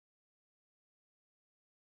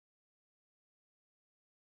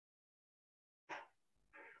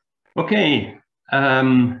Okay,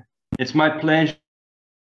 it's my pleasure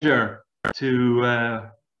to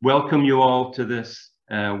welcome you all to this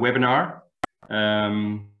webinar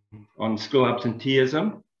on school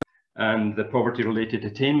absenteeism and the poverty-related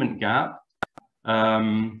attainment gap.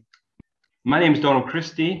 My name is Donald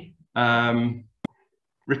Christie,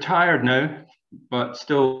 retired now, but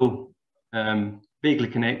still vaguely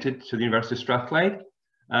connected to the University of Strathclyde.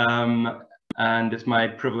 And it's my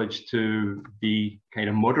privilege to be kind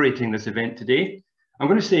of moderating this event today. I'm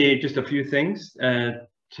going to say just a few things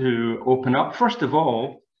to open up. First of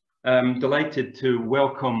all, I'm delighted to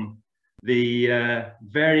welcome the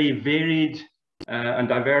very varied and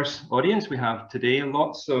diverse audience we have today.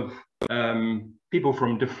 Lots of people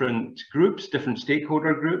from different groups, different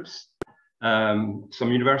stakeholder groups, some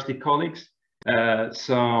university colleagues,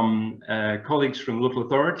 some colleagues from local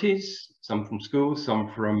authorities, some from schools,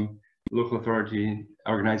 some from local authority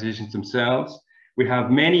organizations themselves. We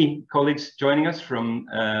have many colleagues joining us from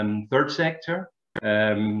third sector,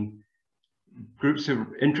 groups who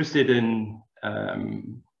are interested in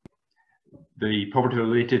the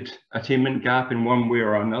poverty-related attainment gap in one way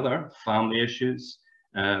or another, family issues,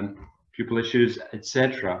 pupil issues,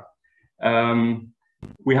 etc.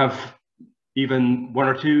 We have even one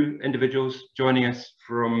or two individuals joining us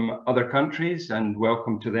from other countries, and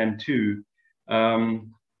welcome to them too.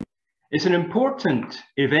 It's an important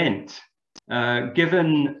event,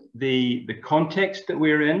 given the context that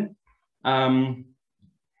we're in.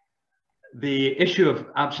 The issue of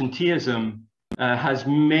absenteeism has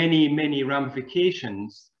many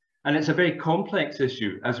ramifications, and it's a very complex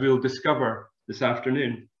issue, as we'll discover this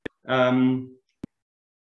afternoon. I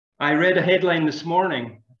read a headline this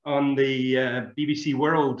morning on the BBC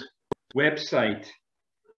World website,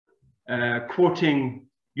 quoting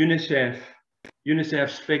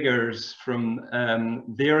UNICEF's figures from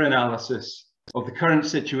their analysis of the current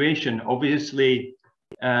situation, obviously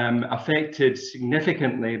affected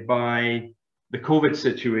significantly by the COVID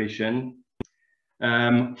situation.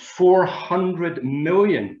 400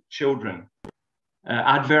 million children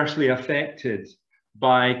adversely affected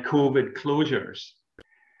by COVID closures.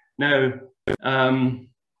 Now,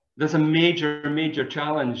 there's a major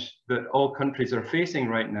challenge that all countries are facing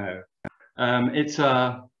right now.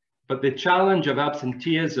 But the challenge of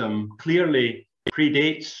absenteeism clearly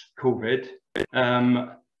predates COVID.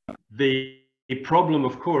 The problem,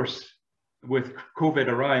 of course, with COVID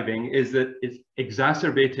arriving is that it's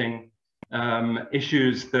exacerbating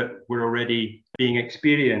issues that were already being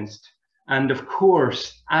experienced. And of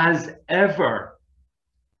course, as ever,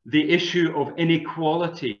 the issue of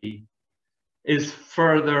inequality is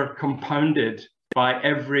further compounded by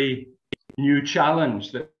every new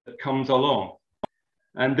challenge that comes along.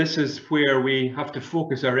 And this is where we have to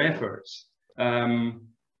focus our efforts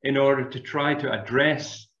in order to try to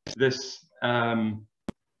address this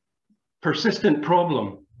persistent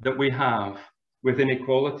problem that we have with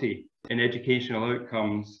inequality in educational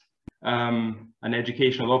outcomes and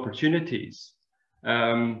educational opportunities.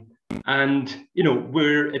 And you know,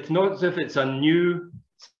 it's not as if it's a new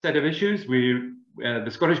set of issues.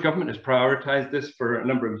 The Scottish Government has prioritised this for a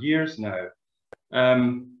number of years now.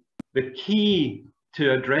 The key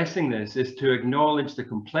to addressing this is to acknowledge the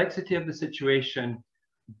complexity of the situation,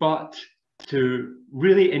 but to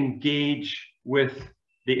really engage with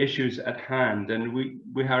the issues at hand. And we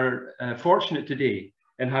are fortunate today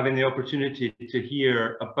in having the opportunity to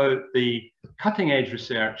hear about the cutting edge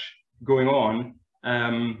research going on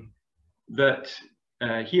that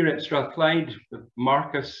here at Strathclyde, with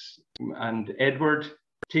Markus and Edward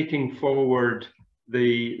taking forward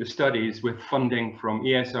the studies with funding from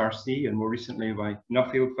ESRC and more recently by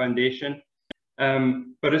Nuffield Foundation.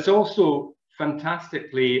 But it's also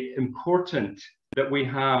fantastically important that we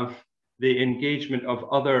have the engagement of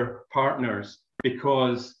other partners,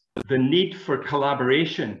 because the need for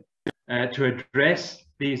collaboration to address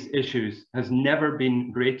these issues has never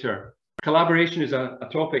been greater. Collaboration is a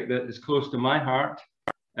topic that is close to my heart,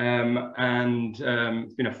 and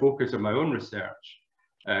it's been a focus of my own research.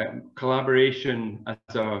 Collaboration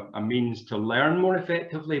as a means to learn more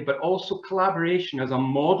effectively, but also collaboration as a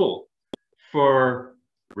model for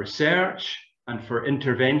research and for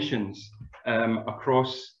interventions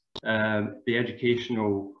across the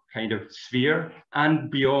educational kind of sphere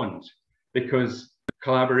and beyond, because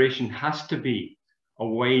collaboration has to be a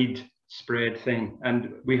widespread thing.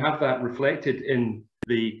 And we have that reflected in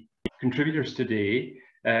the contributors today.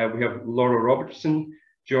 We have Laura Robertson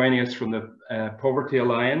joining us from the Poverty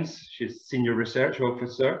Alliance. She's Senior Research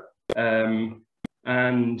Officer and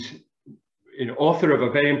author of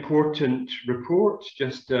a very important report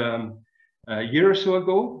just a year or so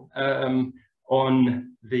ago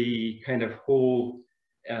on the kind of whole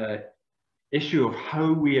issue of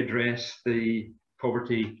how we address the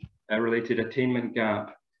poverty-related attainment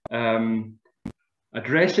gap.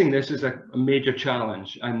 Addressing this is a major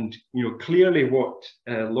challenge, and clearly what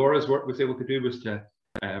Laura's work was able to do was to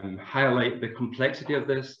highlight the complexity of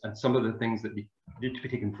this and some of the things that need to be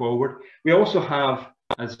taken forward. We also have,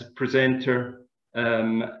 as a presenter,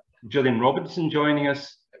 Gill Robinson joining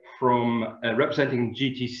us from representing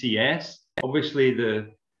GCTS. Obviously, the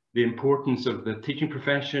importance of the teaching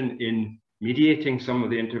profession in mediating some of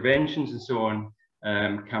the interventions and so on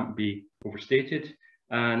can't be overstated.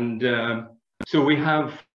 And so we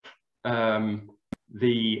have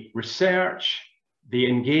the research, the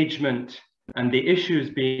engagement, and the issues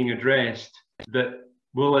being addressed that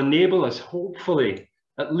will enable us, hopefully,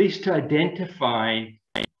 at least to identify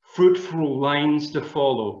fruitful lines to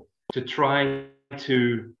follow to try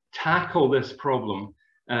to tackle this problem,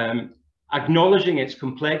 acknowledging its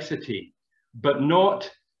complexity, but not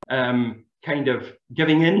kind of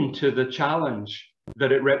giving in to the challenge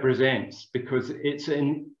that it represents, because it's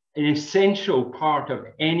an essential part of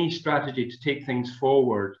any strategy to take things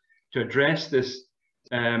forward to address this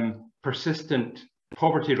persistent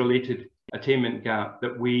poverty-related attainment gap,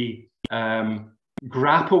 that we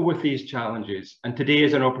grapple with these challenges. And today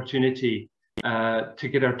is an opportunity to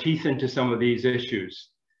get our teeth into some of these issues.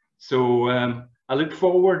 So I look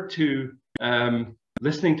forward to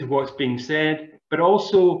listening to what's being said, but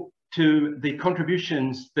also to the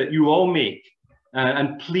contributions that you all make.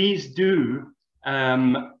 And please do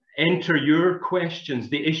enter your questions,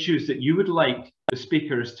 the issues that you would like the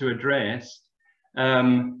speakers to address,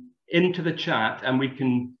 into the chat, and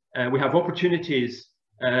we have opportunities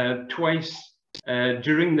twice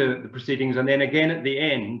during the proceedings and then again at the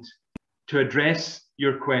end to address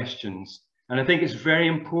your questions. And I think it's very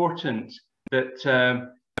important that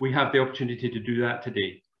we have the opportunity to do that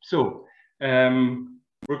today. So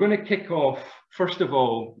we're going to kick off, first of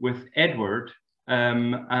all, with Edward.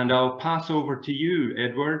 And I'll pass over to you,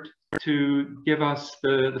 Edward, to give us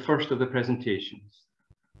the first of the presentations.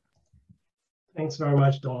 Thanks very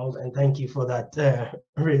much, Donald, and thank you for that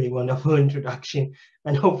really wonderful introduction.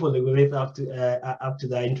 And hopefully we'll live up to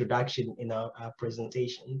that introduction in our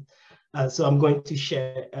presentation. So I'm going to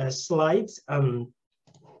share slides.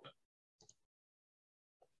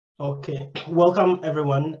 Okay, welcome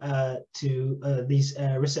everyone to this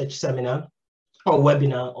research seminar or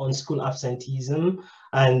webinar on school absenteeism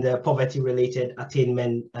and poverty-related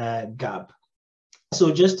attainment gap. So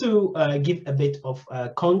just to give a bit of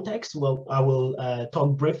context, well, I will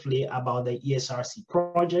talk briefly about the ESRC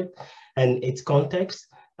project and its context.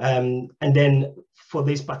 And then for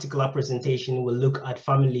this particular presentation, we'll look at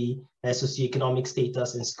family socioeconomic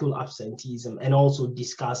status and school absenteeism, and also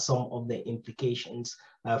discuss some of the implications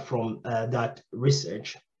from that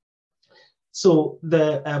research. So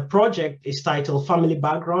the project is titled Family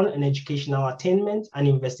Background and Educational Attainment, an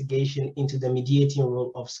Investigation into the Mediating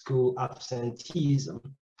Role of School Absenteeism.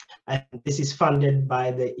 And this is funded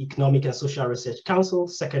by the Economic and Social Research Council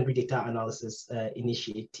Secondary Data Analysis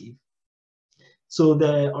Initiative. So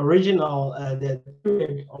the original the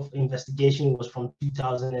period of investigation was from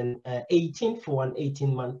 2018 for an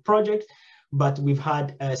 18-month project, but we've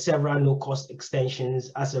had several no-cost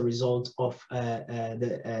extensions as a result of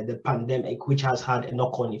the pandemic, which has had a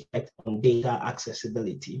knock-on effect on data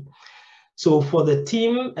accessibility. So for the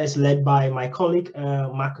team, it's led by my colleague,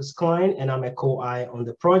 Markus Klein, and I'm a co-I on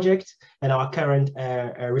the project. And our current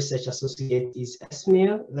research associate is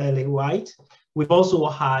Esmir Lely White. We've also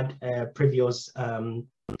had previous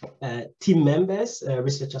team members,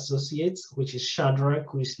 research associates, which is Shadrach,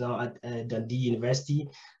 who is now at Dundee University,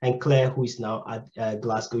 and Claire, who is now at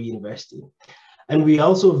Glasgow University. And we're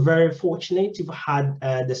also very fortunate to have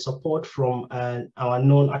had the support from our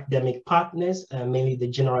non-academic partners, mainly the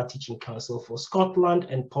General Teaching Council for Scotland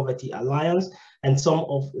and Poverty Alliance. And some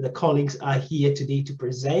of the colleagues are here today to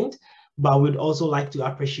present, but we'd also like to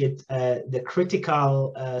appreciate the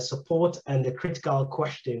critical support and the critical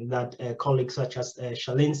question that colleagues such as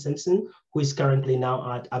Charlene Simpson, who is currently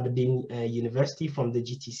now at Aberdeen University from the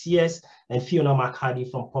GCTS, and Fiona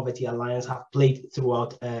McHardy from Poverty Alliance have played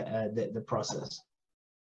throughout the process.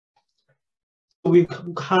 We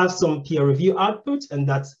have some peer review outputs, and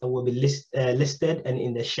that will be listed and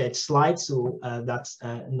in the shared slide, so that's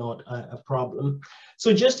not a problem.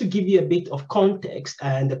 So just to give you a bit of context,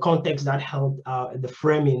 and the context that helped the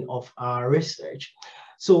framing of our research.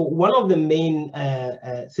 So one of the main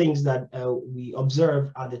things that we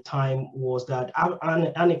observed at the time was that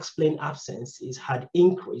unexplained absences had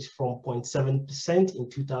increased from 0.7% in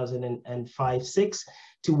 2005-06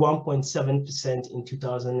 to 1.7% in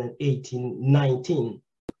 2018-19.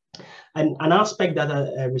 And an aspect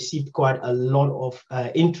that received quite a lot of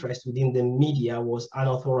interest within the media was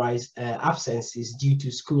unauthorized absences due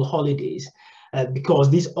to school holidays, because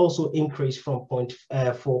this also increased from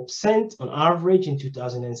 0.4% on average in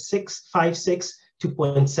 2005-06 to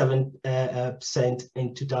 0.7%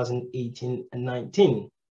 in 2018-19.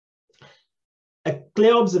 A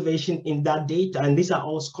clear observation in that data, and these are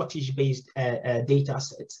all Scottish-based data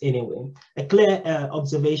sets anyway, a clear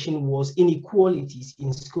observation was inequalities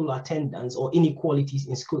in school attendance or inequalities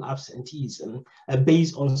in school absenteeism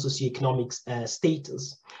based on socioeconomic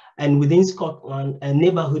status. And within Scotland,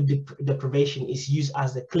 neighbourhood deprivation is used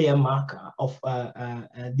as a clear marker of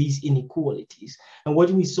these inequalities. And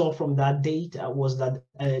what we saw from that data was that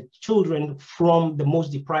children from the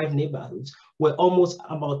most deprived neighbourhoods were almost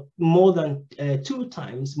about more than 2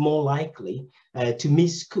 times more likely to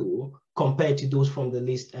miss school compared to those from the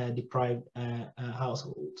least deprived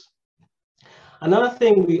households. Another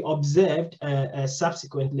thing we observed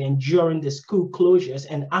subsequently and during the school closures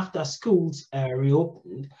and after schools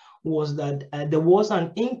reopened was that there was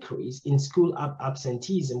an increase in school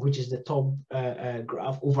absenteeism, which is the top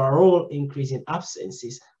graph, overall increase in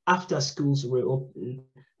absences after schools reopened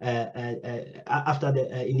after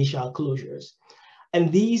the initial closures.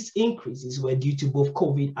 And these increases were due to both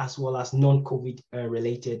COVID as well as non-COVID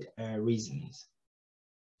related reasons.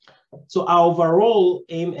 So our overall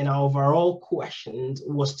aim and our overall question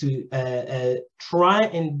was to try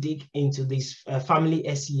and dig into this family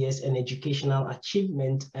SES and educational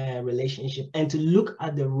achievement relationship, and to look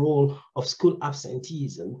at the role of school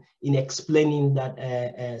absenteeism in explaining that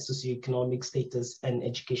socioeconomic status and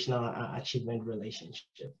educational achievement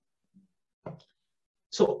relationship.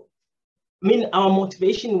 So, I mean, our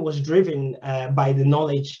motivation was driven by the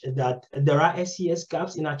knowledge that there are SES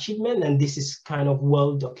gaps in achievement, and this is kind of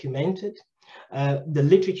well documented. The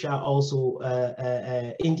literature also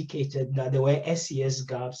indicated that there were SES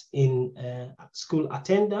gaps in school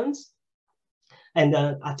attendance, and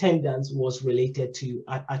attendance was related to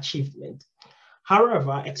achievement.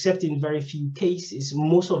 However, except in very few cases,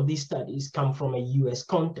 most of these studies come from a US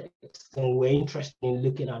context, and we're interested in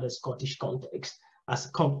looking at a Scottish context as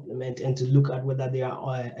a complement and to look at whether there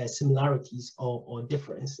are similarities or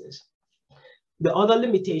differences. The other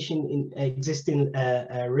limitation in existing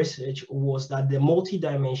research was that the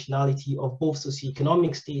multidimensionality of both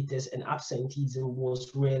socioeconomic status and absenteeism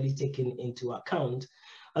was rarely taken into account.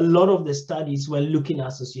 A lot of the studies were looking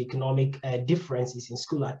at socioeconomic differences in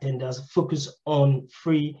school attendance, focus on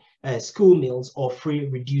free school meals or free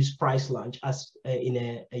reduced price lunch as in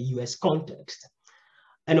a US context.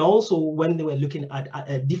 And also when they were looking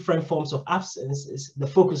at different forms of absences, the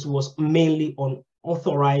focus was mainly on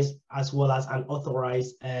authorized as well as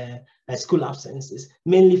unauthorized school absences,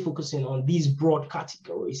 mainly focusing on these broad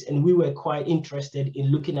categories. And we were quite interested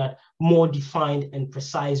in looking at more defined and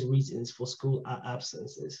precise reasons for school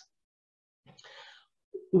absences.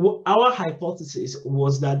 Our hypothesis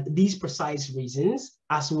was that these precise reasons,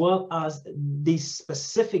 as well as these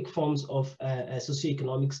specific forms of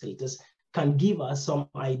socioeconomic status, can give us some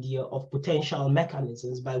idea of potential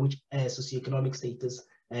mechanisms by which socioeconomic status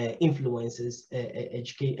influences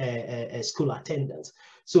school attendance.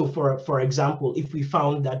 So for example, if we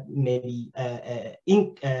found that maybe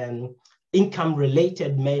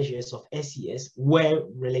income-related measures of SES were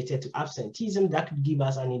related to absenteeism, that could give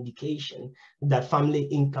us an indication that family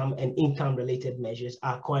income and income-related measures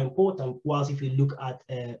are quite important, whilst if we look at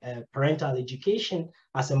parental education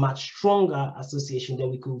as a much stronger association, then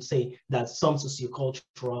we could say that some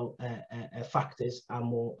sociocultural factors are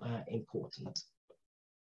more important.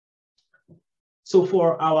 So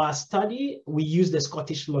for our study, we used the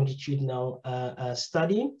Scottish longitudinal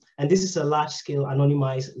study, and this is a large-scale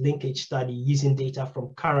anonymized linkage study using data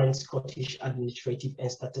from current Scottish administrative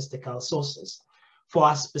and statistical sources. For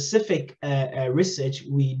our specific research,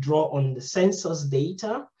 we draw on the census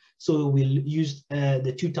data. So we'll use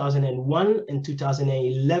the 2001 and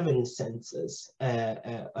 2011 census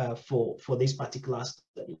for this particular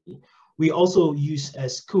study. We also use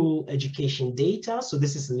school education data. So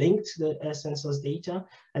this is linked to the census data,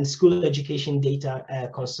 and school education data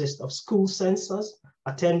consists of school census,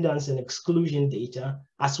 attendance and exclusion data,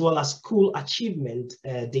 as well as school achievement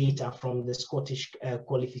data from the Scottish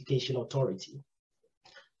Qualification Authority.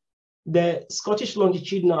 The Scottish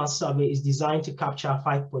Longitudinal Survey is designed to capture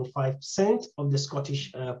 5.5% of the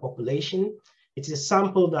Scottish population. It is a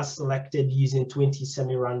sample that's selected using 20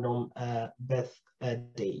 semi-random birth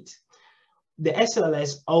date. The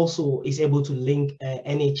SLS also is able to link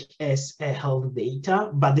NHS health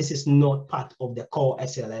data, but this is not part of the core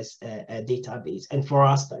SLS database. And for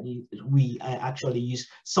our study, we actually use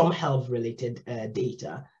some health-related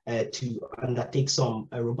data to undertake some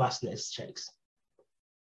robustness checks.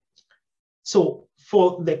 So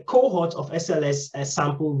for the cohort of SLS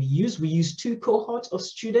sample we use two cohorts of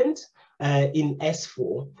students in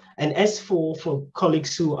S4. And S4, for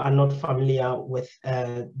colleagues who are not familiar with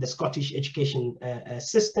the Scottish education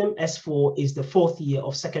system, S4 is the 4th year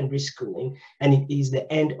of secondary schooling, and it is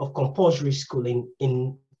the end of compulsory schooling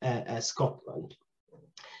in Scotland.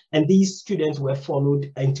 And these students were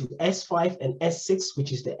followed into S5 and S6,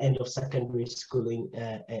 which is the end of secondary schooling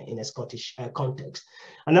in a Scottish context.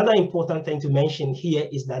 Another important thing to mention here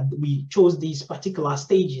is that we chose these particular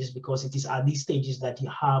stages because it is at these stages that you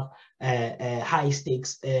have high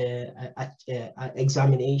stakes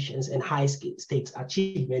examinations and high stakes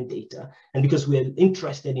achievement data. And because we're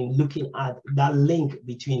interested in looking at that link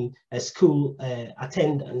between school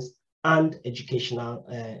attendance and educational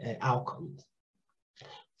outcomes.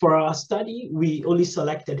 For our study, we only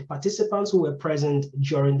selected participants who were present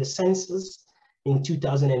during the census in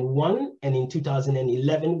 2001 and in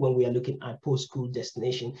 2011 when we are looking at post-school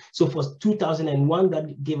destination. So for 2001,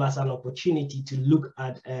 that gave us an opportunity to look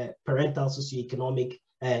at parental socioeconomic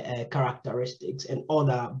characteristics and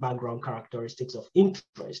other background characteristics of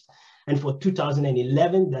interest. And for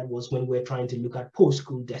 2011, that was when we're trying to look at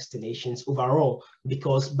post-school destinations overall,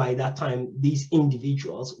 because by that time, these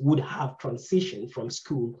individuals would have transitioned from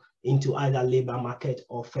school into either labor market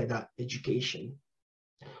or further education.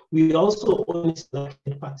 We also only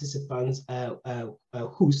selected participants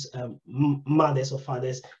whose mothers or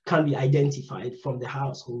fathers can be identified from the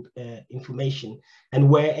household information and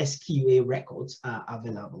where SQA records are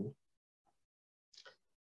available.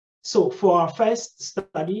 So for our first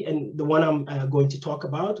study, and the one I'm going to talk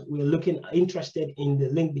about, we're interested in the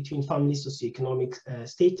link between family socioeconomic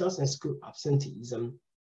status and school absenteeism.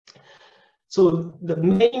 So the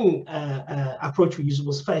main approach we used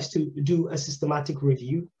was first to do a systematic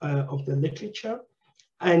review of the literature.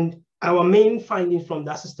 And our main finding from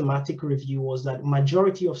that systematic review was that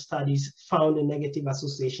majority of studies found a negative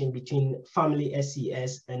association between family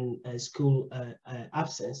SES and school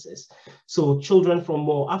absences. So children from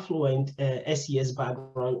more affluent SES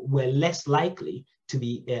background were less likely to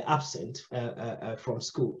be absent from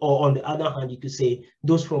school. Or on the other hand, you could say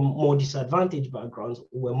those from more disadvantaged backgrounds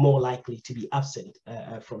were more likely to be absent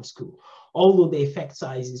from school, although the effect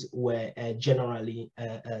sizes were generally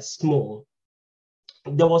small.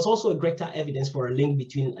 There was also a greater evidence for a link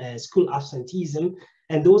between school absenteeism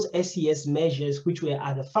and those SES measures which were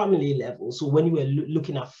at the family level. So when you were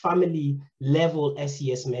looking at family level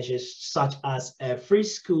SES measures such as free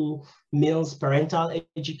school, meals, parental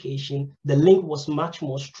education, the link was much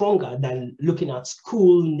more stronger than looking at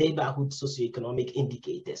school neighborhood socioeconomic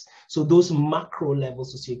indicators. So those macro level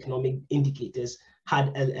socioeconomic indicators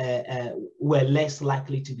had were less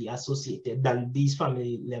likely to be associated than these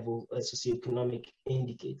family level socioeconomic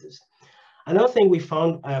indicators. Another thing we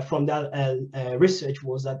found from that research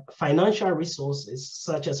was that financial resources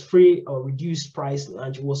such as free or reduced price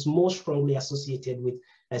lunch was more strongly associated with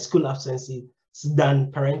school absences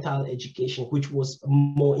than parental education, which was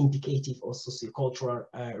more indicative of sociocultural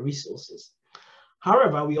resources.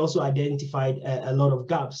 However, we also identified a lot of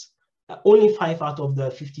gaps. Only 5 out of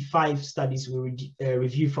the 55 studies we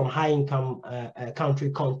reviewed from high-income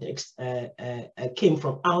country context came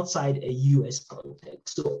from outside a US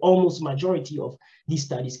context. So almost majority of these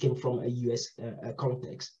studies came from a US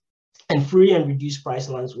context. And free and reduced price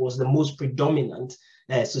lunch was the most predominant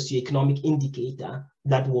socioeconomic indicator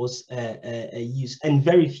that was used. And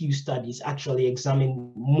very few studies actually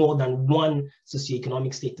examined more than one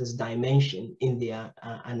socioeconomic status dimension in their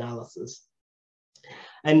analysis.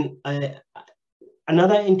 And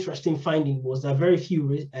another interesting finding was that very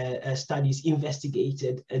few studies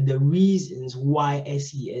investigated the reasons why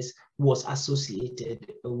SES was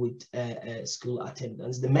associated with school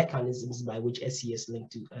attendance, the mechanisms by which SES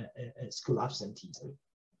linked to school absenteeism.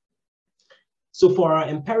 So for our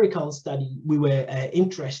empirical study, we were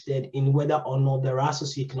interested in whether or not there are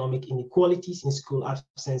socioeconomic inequalities in school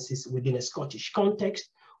absences within a Scottish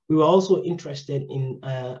context. We were also interested in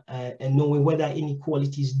knowing whether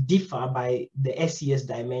inequalities differ by the SES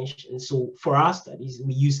dimension. So for our studies,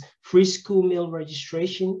 we use free school meal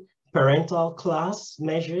registration, parental class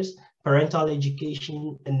measures, parental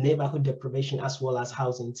education, and neighborhood deprivation, as well as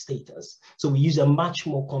housing status. So we use a much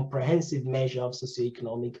more comprehensive measure of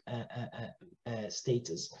socioeconomic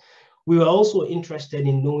status. We were also interested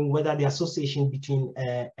in knowing whether the association between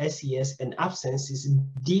SES and absences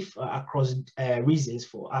differ across reasons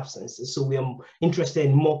for absences. So we are interested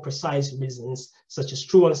in more precise reasons such as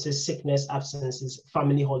truancies, sickness, absences,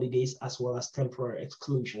 family holidays, as well as temporary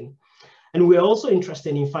exclusion. And we're also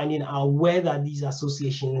interested in finding out whether these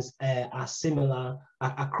associations are similar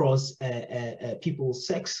across people's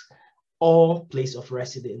sex or place of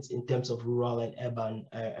residence in terms of rural and urban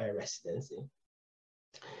residency.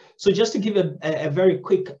 So just to give a very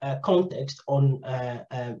quick context on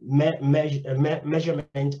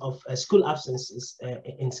measurement of school absences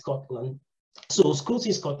in Scotland. So schools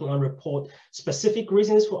in Scotland report specific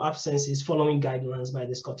reasons for absences following guidelines by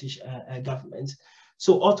the Scottish government.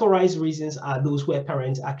 So authorized reasons are those where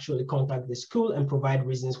parents actually contact the school and provide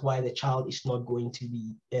reasons why the child is not going to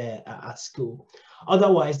be at school.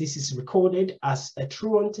 Otherwise, this is recorded as a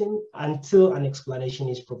truanting until an explanation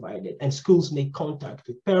is provided, and schools make contact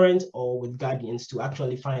with parents or with guardians to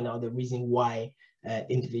actually find out the reason why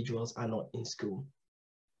individuals are not in school.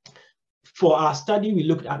 For our study, we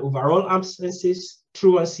looked at overall absences,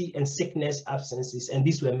 truancy, and sickness absences, and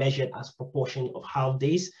these were measured as proportion of half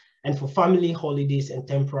days. And for family holidays and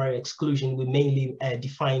temporary exclusion, we mainly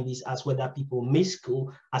define this as whether people miss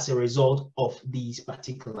school as a result of these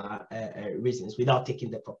particular reasons without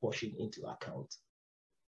taking the proportion into account.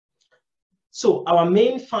 So our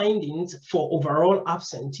main findings for overall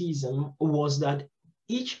absenteeism was that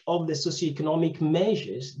each of the socioeconomic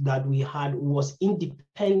measures that we had was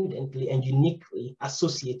independently and uniquely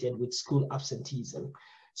associated with school absenteeism.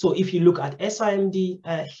 So if you look at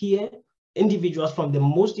SIMD here, individuals from the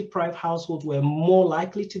most deprived households were more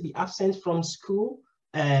likely to be absent from school,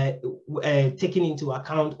 taken into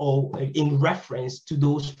account or in reference to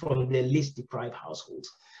those from the least deprived households.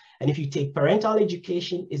 And if you take parental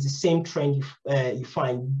education, it's the same trend you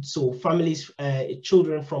find. So families,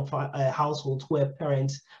 children from households where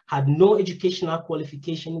parents had no educational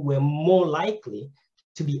qualification were more likely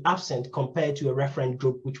to be absent compared to a reference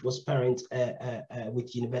group, which was parents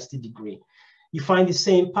with university degree. You find the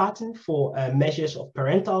same pattern for measures of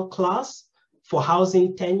parental class, for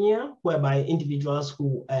housing tenure, whereby individuals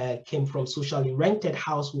who came from socially rented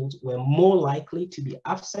households were more likely to be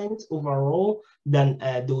absent overall than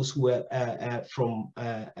those who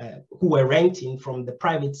were renting from the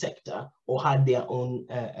private sector or had their own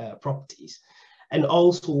properties. And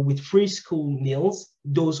also with free school meals,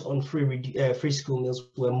 those on free school meals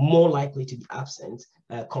were more likely to be absent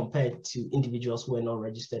compared to individuals who were not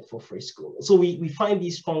registered for free school. So we find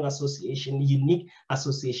this strong association, unique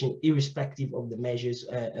association, irrespective of the measures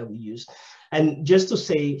we use. And just to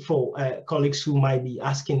say for colleagues who might be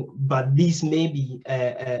asking, but these may be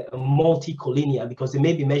multi-collinear because they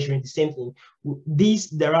may be measuring the same thing.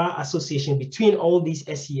 There are associations between all these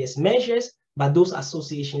SES measures, but those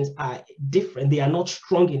associations are different. They are not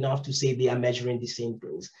strong enough to say they are measuring the same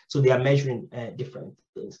things. So they are measuring different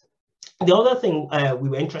things. The other thing we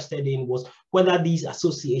were interested in was whether these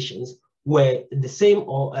associations were the same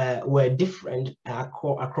or were different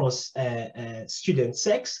across student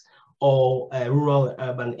sex or rural and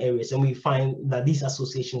urban areas. And we find that these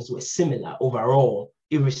associations were similar overall,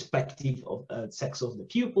 irrespective of sex of the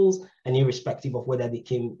pupils and irrespective of whether they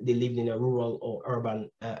lived in a rural or urban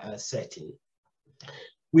setting.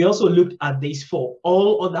 We also looked at this for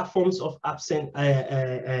all other forms of absence,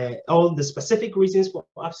 all the specific reasons for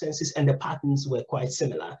absences, and the patterns were quite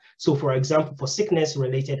similar. So for example, for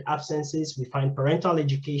sickness-related absences, we find parental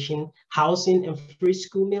education, housing, and free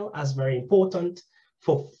school meal as very important.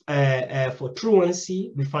 For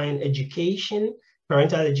truancy, we find education,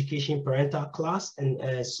 parental class, and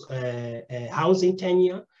housing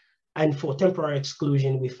tenure. And for temporary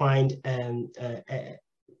exclusion, we find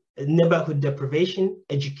neighborhood deprivation,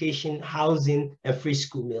 education, housing, and free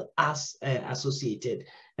school meal as associated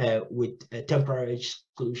with temporary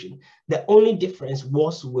exclusion. The only difference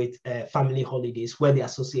was with family holidays, where the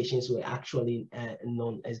associations were actually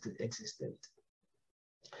non-existent.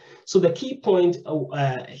 So the key point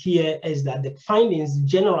here is that the findings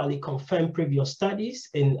generally confirm previous studies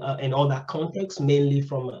in other contexts, mainly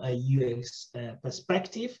from a US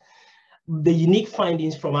perspective. The unique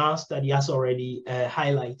findings from our study, as already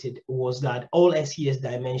highlighted, was that all SES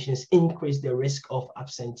dimensions increase the risk of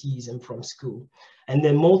absenteeism from school. And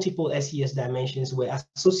then multiple SES dimensions were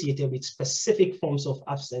associated with specific forms of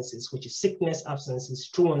absences, which is sickness absences,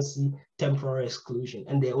 truancy, temporary exclusion,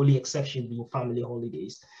 and the only exception being family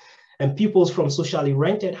holidays. And pupils from socially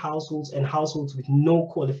rented households and households with no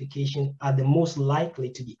qualification are the most likely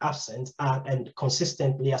to be absent and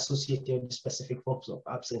consistently associated with specific forms of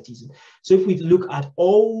absenteeism. So if we look at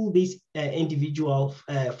all these individual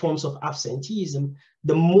forms of absenteeism,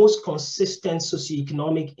 the most consistent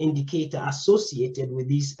socioeconomic indicator associated with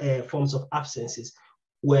these forms of absences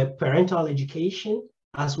were parental education,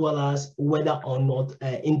 as well as whether or not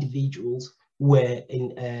individuals were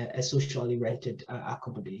in a socially rented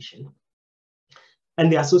accommodation.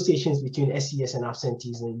 And the associations between SES and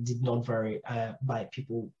absenteeism did not vary by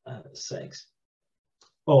pupil sex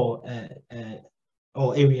or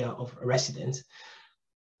area of residence.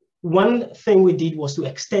 One thing we did was to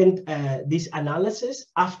extend this analysis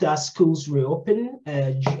after schools reopened,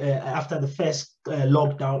 after the first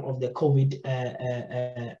lockdown of the COVID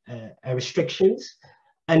restrictions.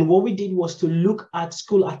 And what we did was to look at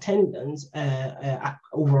school attendance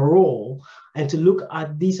overall, and to look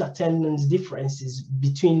at these attendance differences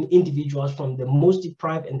between individuals from the most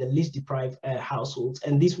deprived and the least deprived households.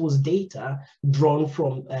 And this was data drawn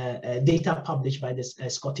from data published by the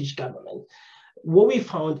Scottish government. What we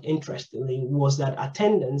found interestingly was that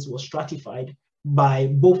attendance was stratified by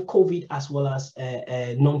both COVID as well as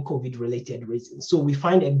non-COVID related reasons. So we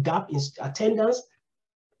find a gap in attendance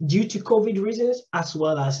due to COVID reasons as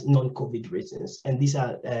well as non-COVID reasons. And these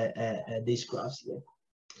are these graphs here.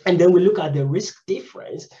 And then we look at the risk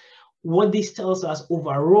difference. What this tells us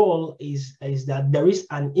overall is that there has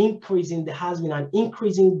been an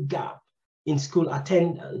increasing gap in school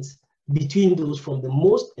attendance between those from the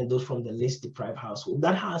most and those from the least deprived household.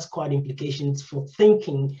 That has quite implications for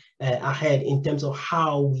thinking ahead in terms of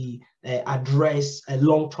how we address a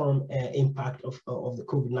long-term impact of the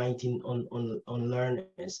COVID-19 on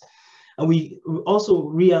learners. And we also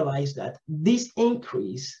realized that this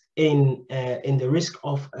increase in the risk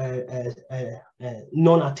of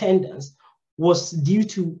non-attendance was due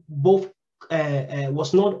to both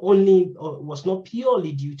was not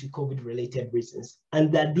purely due to COVID-related reasons,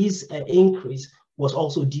 and that this increase was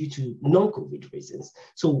also due to non-COVID reasons.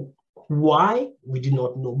 So why, we do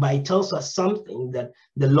not know, but it tells us something that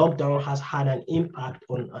the lockdown has had an impact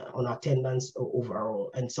on attendance overall,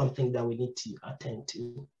 and something that we need to attend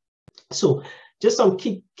to. So just some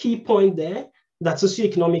key point there, that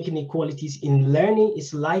socioeconomic inequalities in learning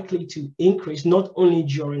is likely to increase not only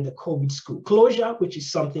during the COVID school closure, which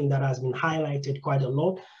is something that has been highlighted quite a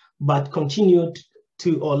lot, but continued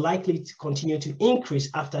to, or likely to continue to increase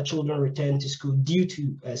after children return to school due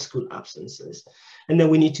to school absences. And then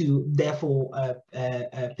we need to therefore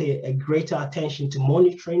pay a greater attention to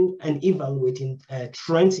monitoring and evaluating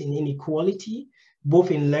trends in inequality,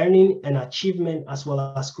 both in learning and achievement, as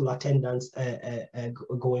well as school attendance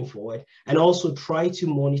going forward, and also try to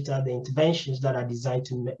monitor the interventions that are designed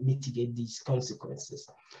to mitigate these consequences.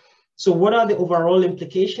 So what are the overall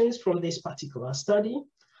implications from this particular study?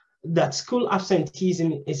 That school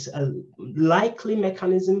absenteeism is a likely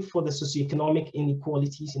mechanism for the socioeconomic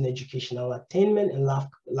inequalities in educational attainment and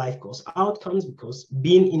life course outcomes, because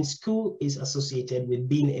being in school is associated with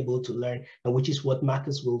being able to learn, and which is what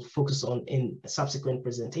Markus will focus on in a subsequent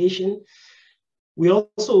presentation. We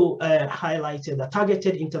also highlighted that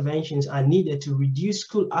targeted interventions are needed to reduce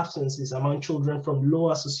school absences among children from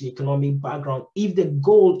lower socioeconomic background if the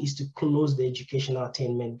goal is to close the educational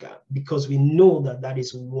attainment gap, because we know that that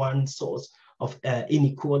is one source of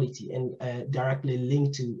inequality and directly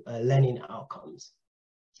linked to learning outcomes.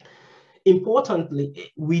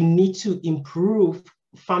 Importantly, we need to improve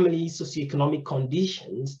family socioeconomic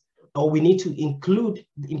conditions, or we need to include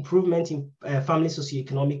the improvement in family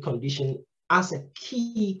socioeconomic condition as a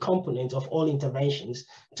key component of all interventions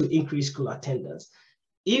to increase school attendance.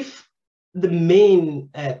 If the main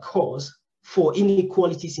cause for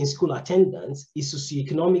inequalities in school attendance is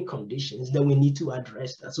socioeconomic conditions, then we need to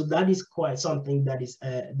address that. So that is quite something that is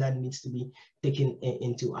that needs to be taken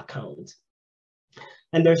into account.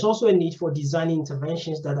 And there's also a need for designing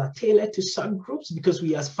interventions that are tailored to subgroups, because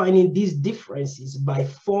we are finding these differences by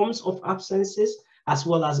forms of absences as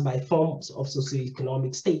well as by forms of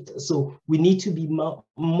socioeconomic status. So we need to be more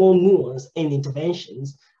nuanced in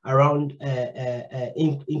interventions around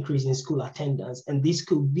increasing school attendance. And this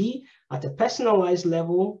could be at a personalized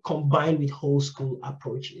level combined with whole school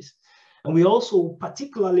approaches. And we also,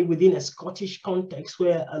 particularly within a Scottish context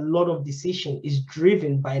where a lot of decision is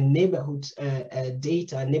driven by neighborhood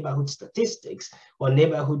data, neighborhood statistics, or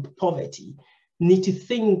neighborhood poverty, need to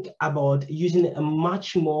think about using a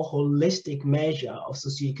much more holistic measure of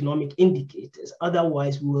socioeconomic indicators.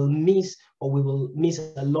 Otherwise, we will miss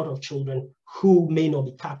a lot of children who may not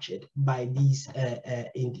be captured by these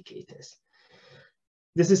indicators.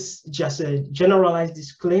 This is just a generalized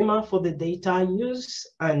disclaimer for the data use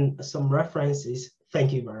and some references.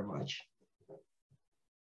 Thank you very much.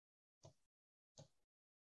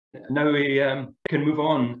 Now we can move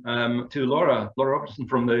on to Laura Robertson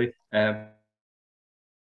from the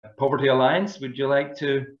Poverty Alliance. Would you like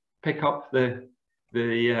to pick up the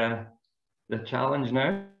challenge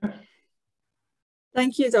now?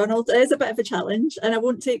 Thank you, Donald. It is a bit of a challenge, and I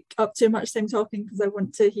won't take up too much time talking because I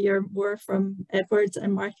want to hear more from Edward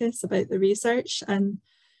and Markus about the research. And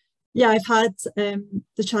yeah, I've had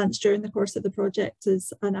the chance during the course of the project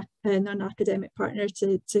as a non-academic partner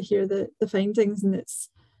to hear the findings, and it's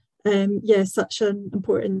yeah, such an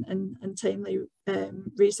important and timely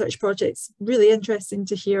research project. It's really interesting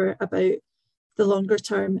to hear about the longer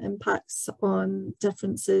term impacts on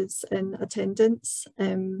differences in attendance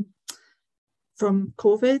from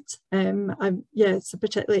COVID. Yeah, it's a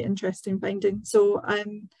particularly interesting finding. So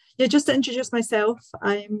yeah, just to introduce myself,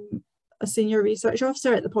 I'm a senior research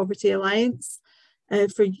officer at the Poverty Alliance.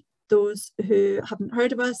 For those who haven't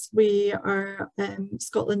heard of us, we are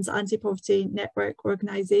Scotland's anti-poverty network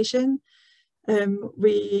organisation.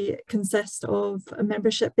 We consist of a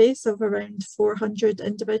membership base of around 400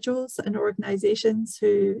 individuals and organisations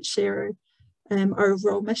who share our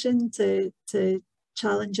overall mission to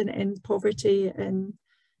challenge and end poverty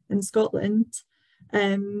in Scotland.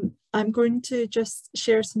 I'm going to just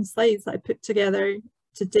share some slides that I put together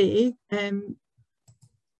today.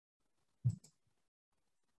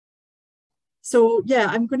 So yeah,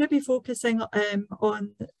 I'm going to be focusing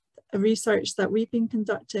on a research that we've been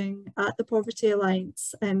conducting at the Poverty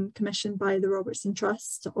Alliance, commissioned by the Robertson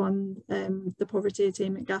Trust on the poverty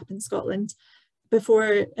attainment gap in Scotland,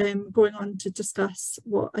 before going on to discuss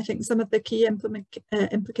what I think some of the key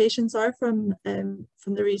implications are from the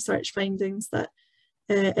research findings that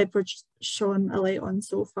Edward's shone a light on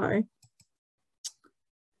so far.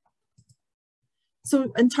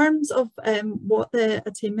 So in terms of what the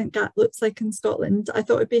attainment gap looks like in Scotland, I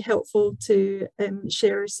thought it'd be helpful to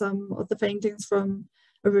share some of the findings from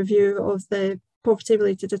a review of the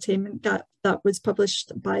poverty-related attainment gap that was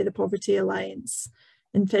published by the Poverty Alliance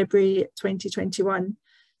in February 2021.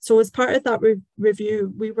 So as part of that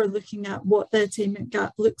review, we were looking at what the attainment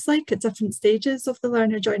gap looks like at different stages of the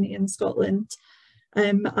learner journey in Scotland.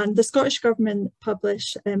 And the Scottish Government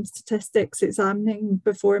publish statistics examining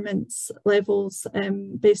performance levels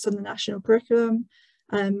based on the national curriculum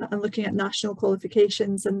and looking at national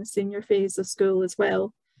qualifications in the senior phase of school as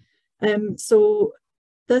well. So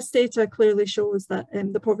this data clearly shows that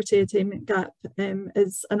the poverty attainment gap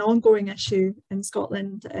is an ongoing issue in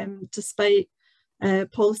Scotland, despite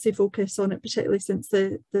policy focus on it, particularly since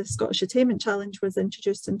the Scottish Attainment Challenge was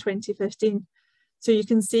introduced in 2015. So you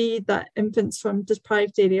can see that infants from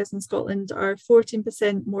deprived areas in Scotland are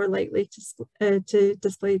 14% more likely to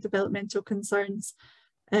display developmental concerns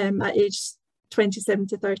at age 27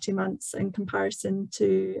 to 30 months in comparison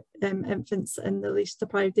to infants in the least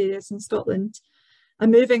deprived areas in Scotland.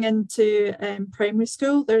 And moving into primary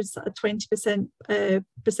school, there's a 20%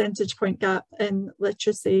 percentage point gap in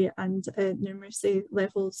literacy and numeracy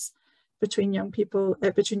levels between young people,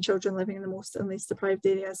 between children living in the most and least deprived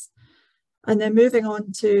areas. And then moving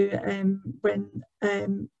on to when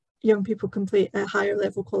young people complete higher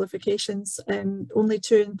level qualifications, only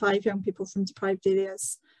 2 in 5 young people from deprived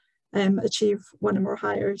areas achieve 1 or more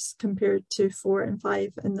hires compared to 4 in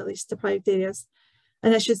 5 in the least deprived areas.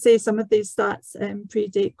 And I should say some of these stats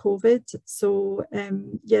predate COVID. So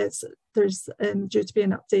yes, there's due to be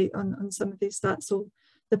an update on some of these stats. So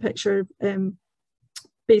the picture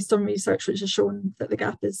based on research which has shown that the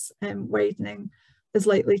gap is widening is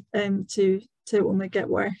likely to only get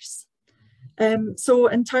worse. So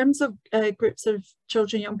in terms of groups of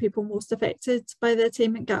children, young people most affected by the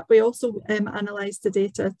attainment gap, we also analysed the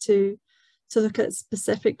data to look at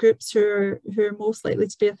specific groups who are most likely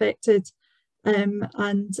to be affected.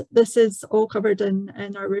 And this is all covered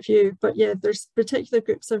in our review, but yeah, there's particular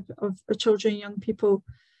groups of children, young people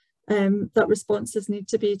that responses need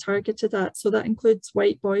to be targeted at. So that includes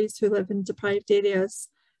white boys who live in deprived areas,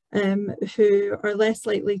 who are less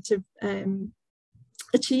likely to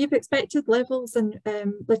achieve expected levels in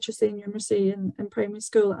literacy and numeracy in primary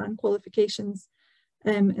school and qualifications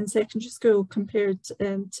in secondary school compared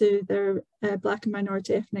to their Black and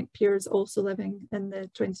minority ethnic peers also living in the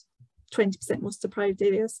 20% most deprived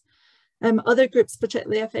areas. Other groups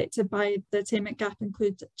particularly affected by the attainment gap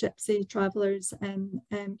include gypsy travellers and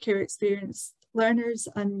care experienced learners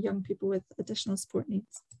and young people with additional support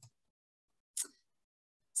needs.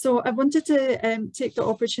 So I wanted to take the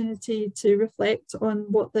opportunity to reflect on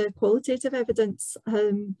what the qualitative evidence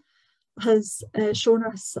has shown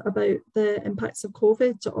us about the impacts of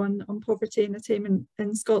COVID on poverty and attainment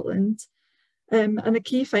in Scotland. And a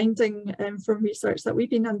key finding from research that we've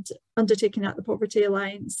been undertaking at the Poverty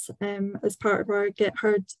Alliance as part of our Get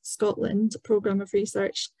Heard Scotland programme of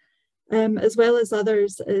research, as well as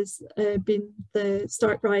others, has been the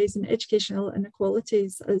stark rise in educational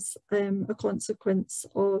inequalities as a consequence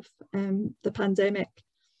of the pandemic.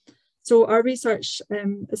 So our research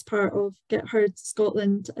as part of Get Heard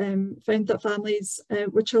Scotland found that families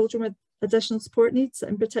with children with additional support needs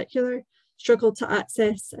in particular struggled to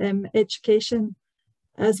access education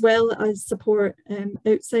as well as support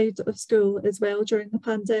outside of school as well during the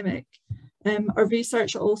pandemic. Our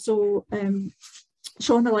research also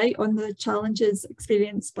shone a light on the challenges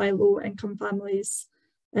experienced by low-income families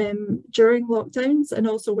during lockdowns and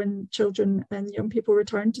also when children and young people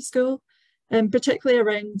return to school, particularly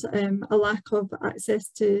around a lack of access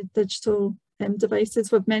to digital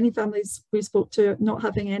devices, with many families we spoke to not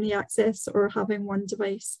having any access or having one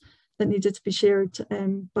device that needed to be shared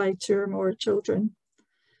by 2 or more children.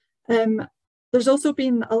 There's also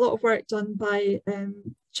been a lot of work done by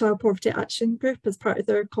Child Poverty Action Group as part of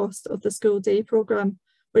their Cost of the School Day programme,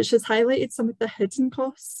 which has highlighted some of the hidden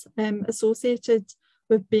costs associated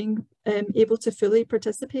with being able to fully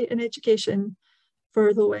participate in education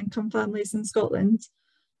for low-income families in Scotland.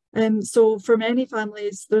 So for many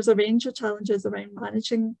families, there's a range of challenges around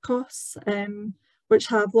managing costs, which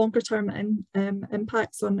have longer-term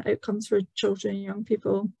impacts on outcomes for children and young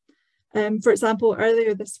people. For example,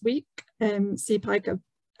 earlier this week, CPAG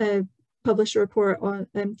published a report on,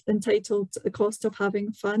 entitled The Cost of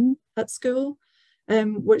Having Fun at School,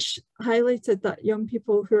 which highlighted that young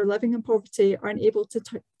people who are living in poverty aren't able to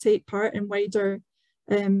take part in wider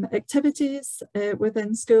activities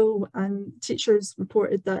within school, and teachers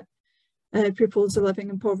reported that pupils who are living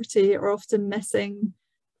in poverty are often missing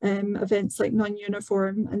events like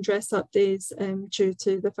non-uniform and dress-up days due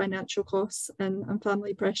to the financial costs and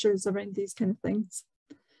family pressures around these kind of things.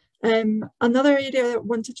 Another area I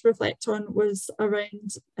wanted to reflect on was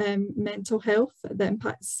around mental health, the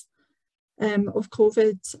impacts of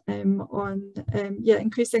COVID on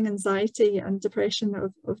increasing anxiety and depression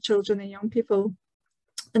of children and young people.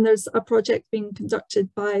 And there's a project being conducted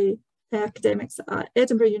by academics at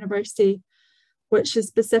Edinburgh University, which has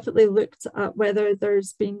specifically looked at whether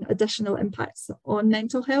there's been additional impacts on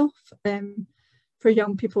mental health for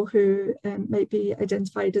young people who might be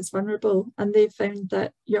identified as vulnerable. And they've found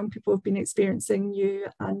that young people have been experiencing new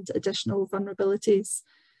and additional vulnerabilities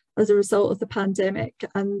as a result of the pandemic.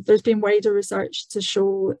 And there's been wider research to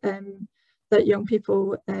show that young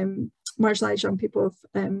people, marginalised young people,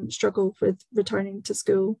 have struggled with returning to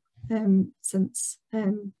school since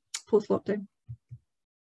post-lockdown.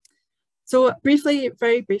 So briefly,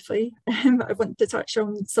 very briefly, I want to touch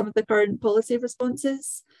on some of the current policy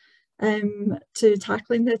responses to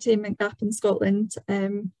tackling the attainment gap in Scotland.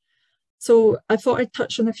 So I thought I'd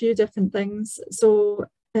touch on a few different things. So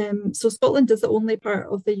Scotland is the only part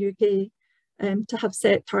of the UK to have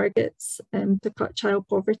set targets to cut child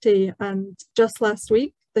poverty, and just last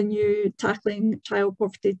week the new Tackling Child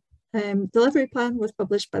Poverty Delivery Plan was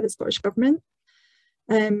published by the Scottish Government.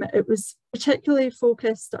 It was particularly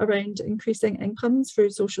focused around increasing incomes through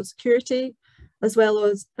social security, as well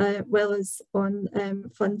as on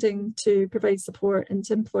funding to provide support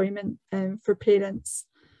into employment for parents.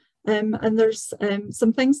 And there's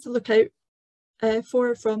some things to look out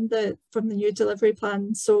for from the new delivery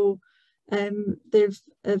plan. So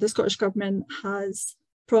the Scottish Government has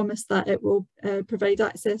promised that it will provide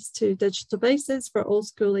access to digital devices for all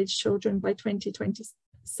school-aged children by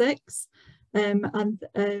 2026. And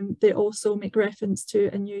they also make reference to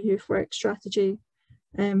a new youth work strategy,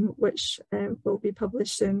 which will be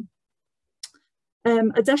published soon.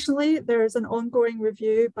 Additionally, there is an ongoing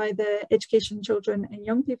review by the Education, Children and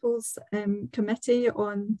Young People's Committee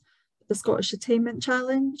on the Scottish Attainment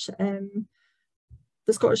Challenge.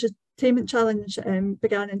 The Scottish Attainment Challenge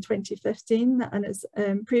began in 2015 and has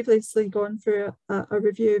previously gone through a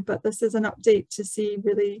review, but this is an update to see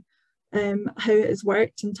really how it has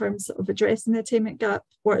worked in terms of addressing the attainment gap,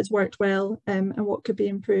 what has worked well and what could be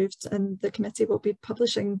improved, and the committee will be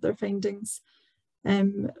publishing their findings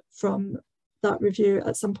from that review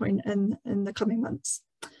at some point in the coming months.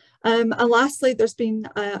 And lastly, there's been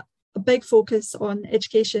a big focus on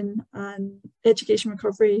education and education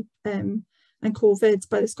recovery and COVID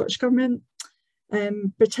by the Scottish Government,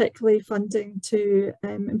 particularly funding to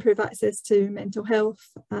improve access to mental health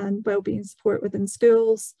and wellbeing support within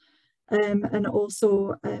schools. And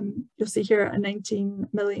also, you'll see here a 19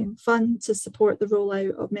 million fund to support the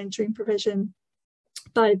rollout of mentoring provision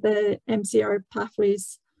by the MCR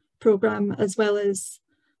Pathways programme, as well as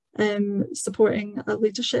supporting a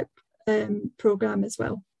leadership programme as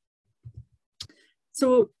well.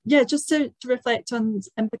 So yeah, just to reflect on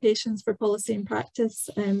implications for policy and practice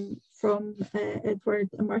from Edward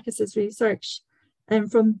and Markus's research and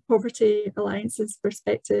from Poverty Alliance's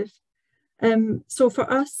perspective. So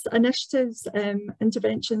for us, initiatives,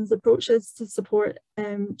 interventions, approaches to support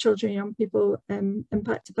children and young people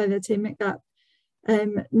impacted by the attainment gap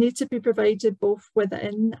need to be provided both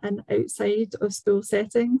within and outside of school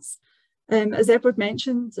settings. As Edward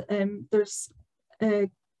mentioned, there's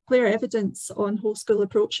clear evidence on whole school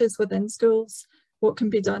approaches within schools, what can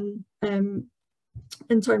be done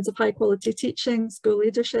in terms of high quality teaching, school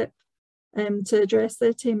leadership to address the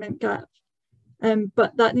attainment gap.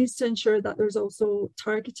 But that needs to ensure that there's also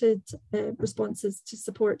targeted responses to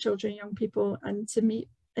support children and young people and to meet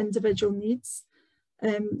individual needs.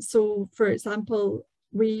 So for example,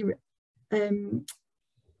 we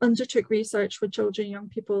undertook research with children and young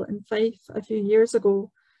people in Fife a few years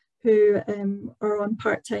ago who are on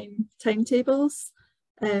part-time timetables,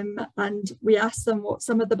 and we asked them what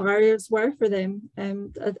some of the barriers were for them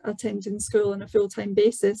attending school on a full-time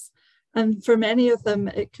basis. And for many of them,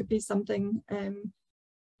 it could be something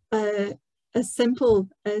as simple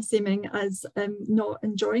as seeming as not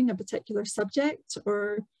enjoying a particular subject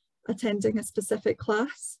or attending a specific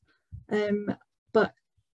class. But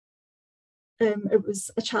it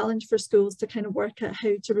was a challenge for schools to kind of work out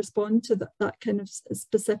how to respond to that kind of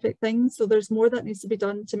specific thing. So there's more that needs to be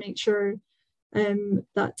done to make sure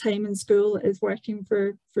that time in school is working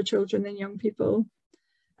for children and young people.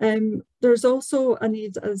 There's also a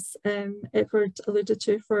need, as Edward alluded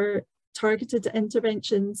to, for targeted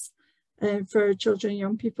interventions for children and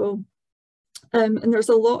young people. And there's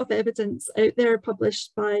a lot of evidence out there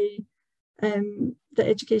published by the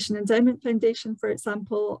Education Endowment Foundation, for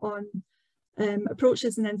example, on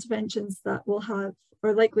approaches and interventions that will have,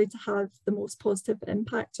 or likely to have, the most positive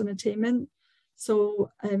impact on attainment.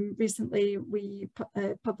 So recently we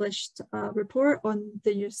published a report on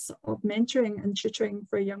the use of mentoring and tutoring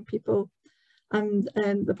for young people, and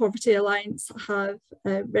the Poverty Alliance have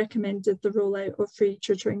recommended the rollout of free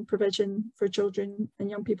tutoring provision for children and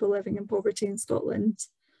young people living in poverty in Scotland.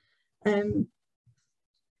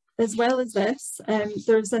 As well as this,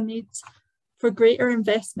 there's a need for greater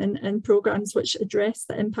investment in programmes which address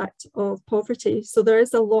the impact of poverty. So there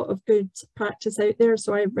is a lot of good practice out there.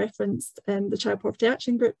 So I referenced the Child Poverty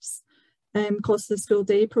Action Group's Cost of the School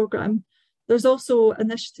Day programme. There's also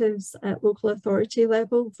initiatives at local authority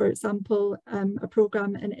level, for example, a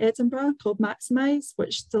programme in Edinburgh called Maximise,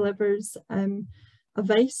 which delivers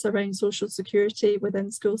advice around social security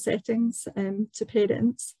within school settings to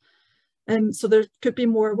parents. So there could be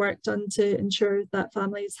more work done to ensure that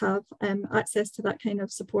families have access to that kind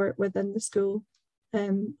of support within the school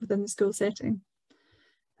setting.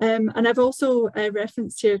 And I've also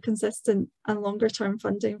referenced here consistent and longer term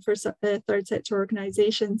funding for third sector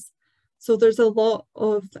organisations. So there's a lot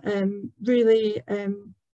of really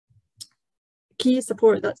key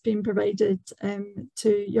support that's being provided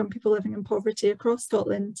to young people living in poverty across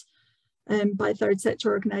Scotland by third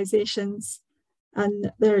sector organisations.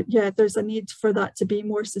 And there's a need for that to be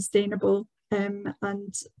more sustainable and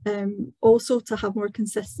also to have more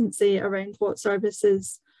consistency around what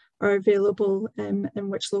services are available in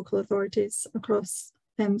which local authorities across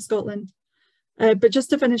Scotland. But just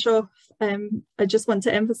to finish off, I just want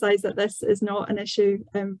to emphasise that this is not an issue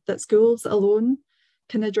that schools alone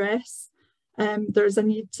can address. There's a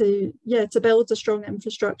need to build a strong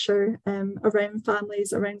infrastructure around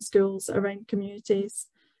families, around schools, around communities.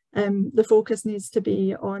 The focus needs to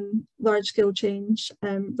be on large-scale change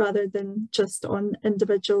rather than just on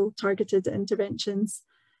individual targeted interventions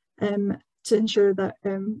to ensure that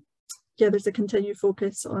there's a continued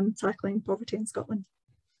focus on tackling poverty in Scotland.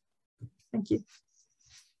 Thank you.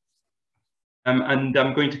 And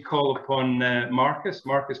I'm going to call upon Markus.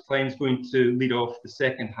 Markus Klein is going to lead off the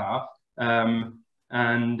second half.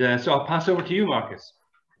 So I'll pass over to you, Markus.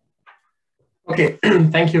 Okay,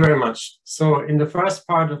 thank you very much. So in the first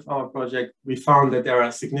part of our project, we found that there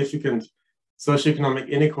are significant socioeconomic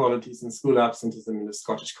inequalities in school absenteeism in the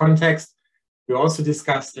Scottish context. We also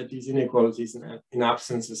discussed that these inequalities in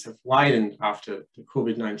absences have widened after the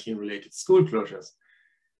COVID-19 related school closures.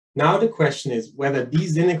 Now the question is whether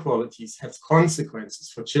these inequalities have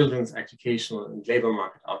consequences for children's educational and labour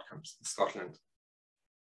market outcomes in Scotland.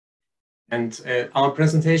 And our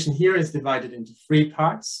presentation here is divided into 3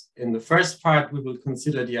 parts. In the first part, we will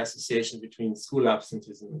consider the association between school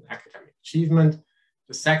absenteeism and academic achievement.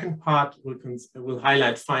 The second part will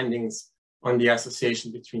highlight findings on the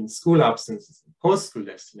association between school absences and post-school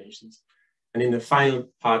destinations. And in the final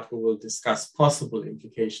part, we will discuss possible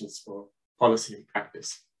implications for policy and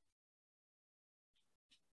practice.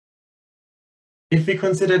 If we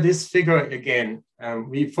consider this figure again,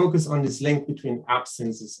 we focus on this link between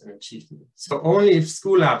absences and achievement. So only if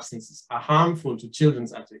school absences are harmful to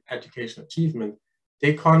children's educational achievement,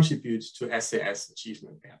 they contribute to SAS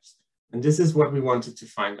achievement gaps. And this is what we wanted to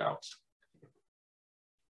find out.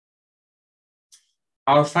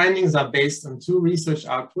 Our findings are based on 2 research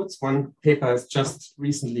outputs. One paper has just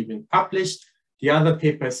recently been published. The other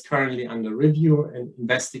paper is currently under review and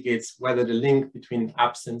investigates whether the link between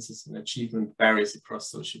absences and achievement varies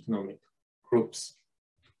across socioeconomic groups.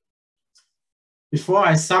 Before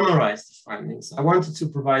I summarize the findings, I wanted to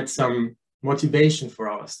provide some motivation for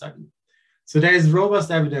our study. So there is robust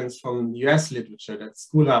evidence from US literature that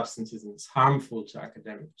school absenteeism is harmful to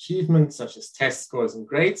academic achievement, such as test scores and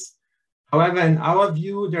grades. However, in our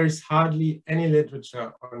view, there is hardly any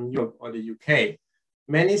literature on Europe or the UK.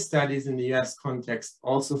 Many studies in the US context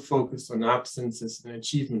also focus on absences and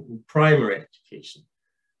achievement in primary education.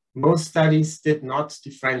 Most studies did not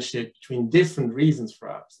differentiate between different reasons for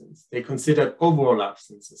absence. They considered overall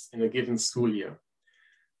absences in a given school year.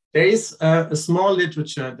 There is a small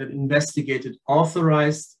literature that investigated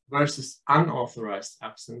authorized versus unauthorized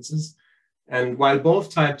absences. And while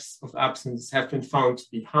both types of absences have been found to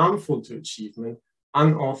be harmful to achievement,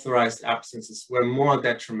 unauthorized absences were more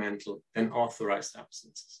detrimental than authorized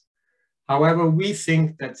absences. However, we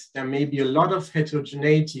think that there may be a lot of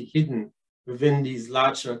heterogeneity hidden within these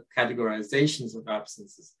larger categorizations of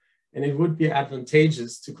absences, and it would be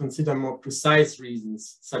advantageous to consider more precise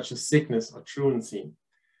reasons such as sickness or truancy.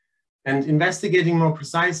 And investigating more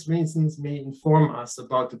precise reasons may inform us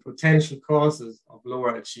about the potential causes of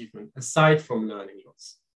lower achievement aside from learning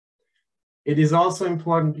loss. It is also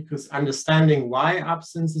important because understanding why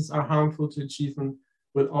absences are harmful to achievement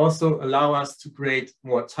will also allow us to create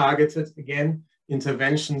more targeted, again,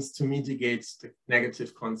 interventions to mitigate the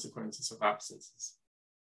negative consequences of absences.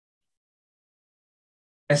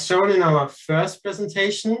 As shown in our first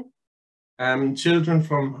presentation, children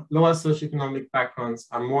from lower socioeconomic backgrounds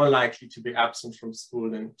are more likely to be absent from school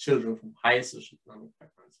than children from higher socioeconomic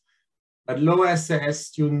backgrounds. But lower SAS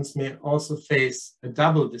students may also face a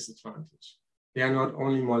double disadvantage. They are not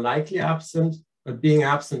only more likely absent, but being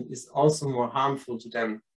absent is also more harmful to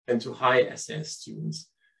them than to high SAS students.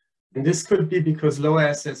 And this could be because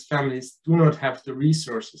lower SAS families do not have the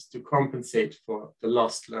resources to compensate for the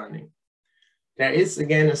lost learning. There is,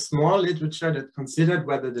 again, a small literature that considered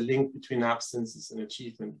whether the link between absences and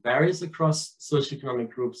achievement varies across socioeconomic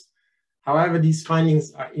groups. However, these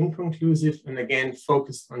findings are inconclusive and, again,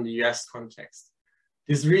 focused on the US context.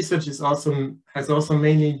 This research has also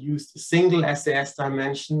mainly used a single SAS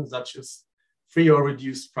dimension, such as free or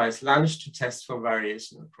reduced price lunch, to test for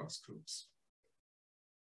variation across groups.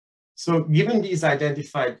 So given these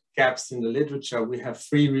identified gaps in the literature, we have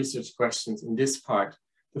 3 research questions in this part.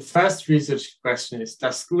 The first research question is,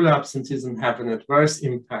 does school absenteeism have an adverse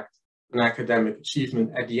impact on academic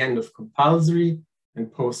achievement at the end of compulsory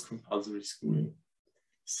and post-compulsory schooling?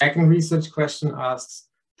 Second research question asks,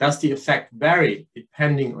 does the effect vary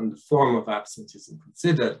depending on the form of absenteeism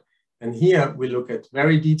considered? And here we look at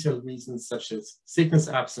very detailed reasons such as sickness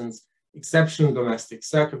absence, exceptional domestic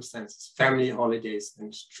circumstances, family holidays,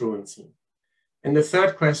 and truancy. And the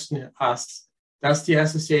third question asks, does the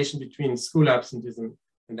association between school absenteeism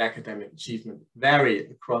and academic achievement vary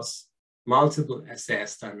across multiple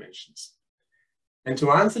SAS dimensions? And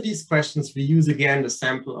to answer these questions, we use again the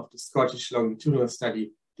sample of the Scottish longitudinal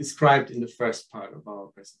study described in the first part of our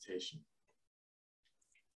presentation.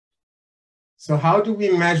 So how do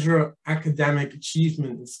we measure academic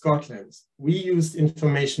achievement in Scotland? We used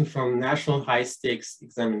information from national high-stakes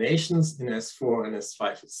examinations in S4 and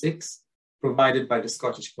S5 and 6, provided by the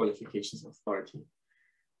Scottish Qualifications Authority.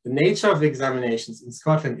 The nature of examinations in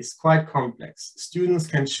Scotland is quite complex. Students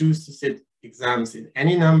can choose to sit exams in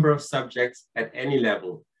any number of subjects at any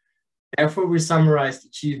level. Therefore, we summarized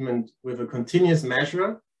achievement with a continuous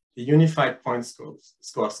measure, the Unified Point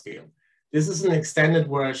Score Scale. This is an extended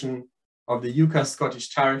version of the UCAS Scottish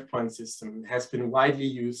Tariff Point System and has been widely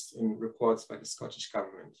used in reports by the Scottish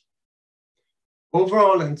Government.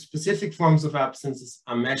 Overall and specific forms of absences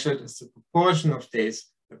are measured as the proportion of days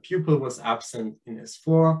a pupil was absent in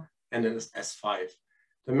S4 and in S5.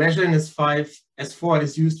 The measure in S4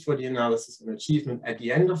 is used for the analysis on achievement at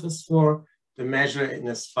the end of S4. The measure in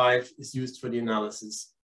S5 is used for the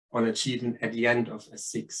analysis on achievement at the end of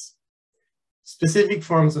S6. Specific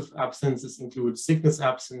forms of absences include sickness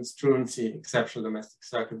absence, truancy, exceptional domestic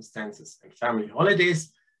circumstances, and family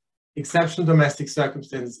holidays. Exceptional domestic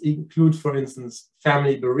circumstances include, for instance,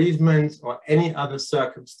 family bereavement or any other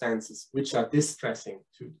circumstances which are distressing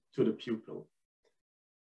to the pupil.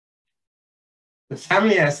 The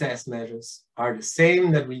family SAS measures are the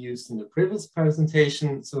same that we used in the previous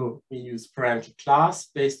presentation. So we use parental class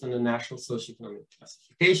based on the National Socioeconomic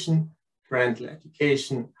Classification, parental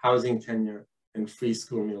education, housing tenure, and free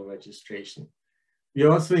school meal registration. We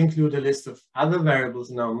also include a list of other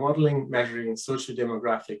variables in our modeling measuring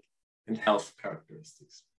socio-demographic and health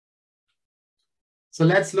characteristics. So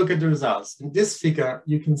let's look at the results. In this figure,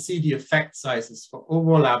 you can see the effect sizes for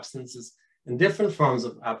overall absences and different forms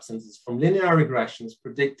of absences from linear regressions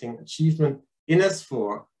predicting achievement in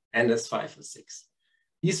S4 and S5 or 6.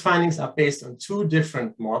 These findings are based on two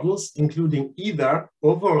different models, including either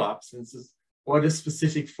overall absences or the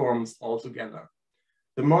specific forms altogether.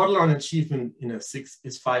 The model on achievement in S6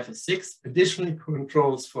 is 5 or 6, additionally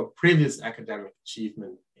controls for previous academic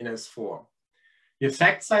achievement in S4. The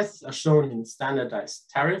effect sizes are shown in standardized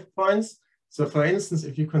tariff points. So for instance,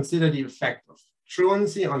 if you consider the effect of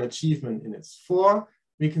truancy on achievement in S4,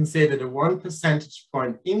 we can say that a 1 percentage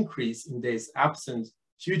point increase in days absent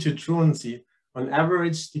due to truancy on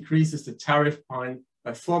average decreases the tariff point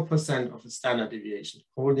by 4% of the standard deviation,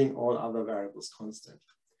 holding all other variables constant.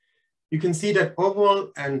 You can see that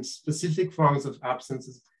overall and specific forms of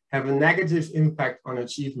absences have a negative impact on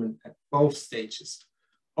achievement at both stages.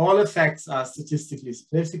 All effects are statistically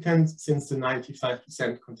significant since the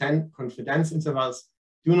 95% confidence intervals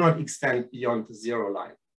do not extend beyond the 0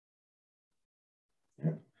 line.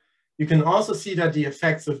 Yeah. You can also see that the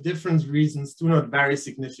effects of different reasons do not vary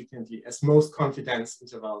significantly as most confidence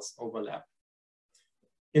intervals overlap.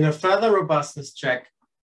 In a further robustness check,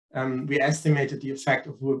 we estimated the effect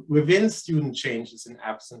of within student changes in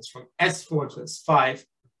absence from S4 to S5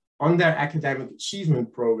 on their academic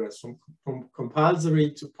achievement progress from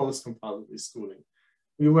compulsory to post-compulsory schooling.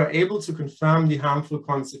 We were able to confirm the harmful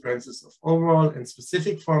consequences of overall and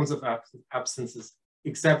specific forms of absences,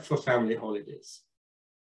 except for family holidays.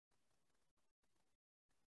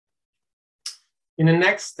 In the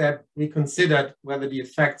next step, we considered whether the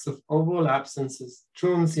effects of overall absences,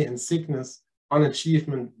 truancy, and sickness on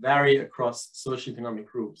achievement vary across socioeconomic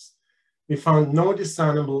groups. We found no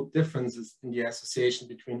discernible differences in the association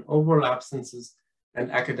between overall absences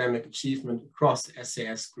and academic achievement across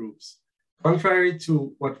SAS groups. Contrary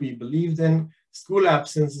to what we believed in, school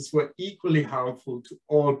absences were equally harmful to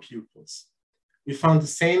all pupils. We found the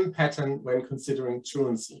same pattern when considering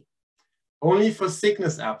truancy. Only for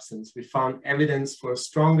sickness absence, we found evidence for a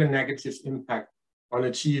stronger negative impact on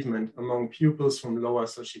achievement among pupils from lower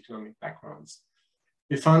socioeconomic backgrounds.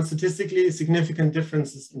 We found statistically significant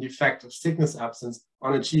differences in the effect of sickness absence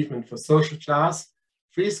on achievement for social class,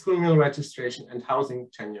 free school meal registration, and housing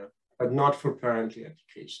tenure, but not for parental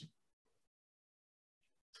education.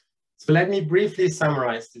 So let me briefly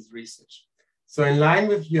summarize this research. So in line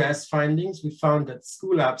with US findings, we found that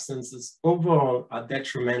school absences overall are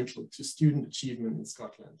detrimental to student achievement in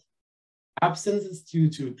Scotland. Absences due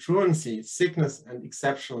to truancy, sickness, and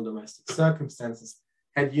exceptional domestic circumstances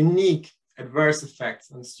had unique adverse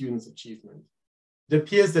effects on students' achievement. It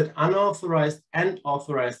appears that unauthorized and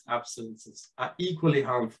authorized absences are equally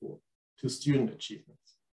harmful to student achievement.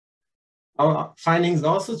 Our findings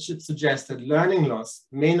also suggest that learning loss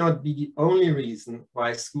may not be the only reason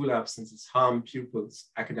why school absences harm pupils'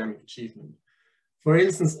 academic achievement. For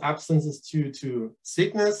instance, absences due to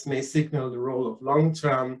sickness may signal the role of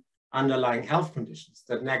long-term underlying health conditions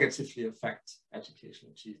that negatively affect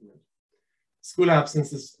educational achievement. School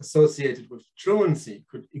absences associated with truancy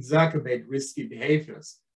could exacerbate risky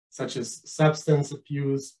behaviors, such as substance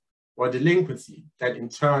abuse or delinquency, that in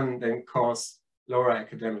turn then cause lower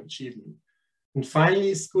academic achievement. And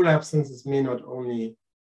finally, school absences may not only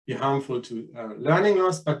be harmful to learning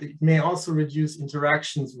loss, but it may also reduce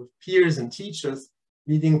interactions with peers and teachers,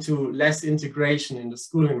 leading to less integration in the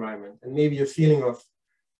school environment and maybe a feeling of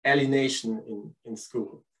alienation in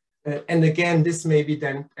school. And again, this may be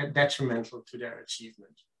then detrimental to their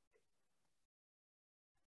achievement.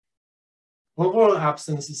 Overall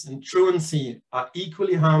absences and truancy are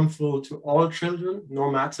equally harmful to all children, no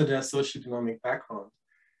matter their socioeconomic background.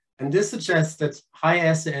 And this suggests that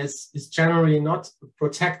high SAS is generally not a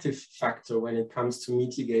protective factor when it comes to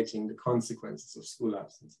mitigating the consequences of school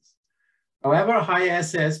absences. However, high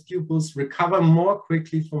SAS pupils recover more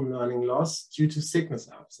quickly from learning loss due to sickness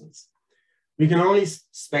absence. We can only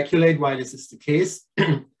speculate why this is the case.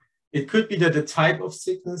 It could be that the type of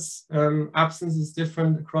sickness absence is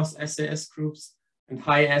different across SAS groups, and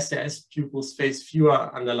high SAS pupils face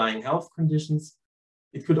fewer underlying health conditions.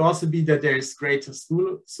 It could also be that there is greater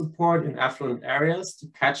school support in affluent areas to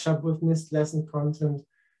catch up with missed lesson content.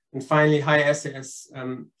 And finally, high SAS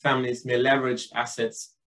families may leverage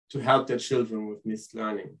assets to help their children with missed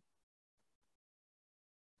learning.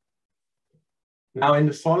 Now, in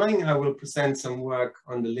the following, I will present some work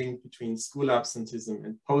on the link between school absenteeism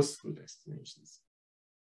and post-school destinations.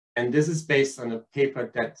 And this is based on a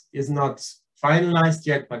paper that is not finalized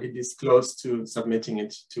yet, but it is close to submitting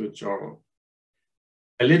it to a journal.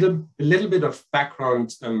 A little bit of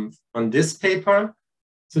background on this paper.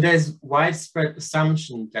 So there's widespread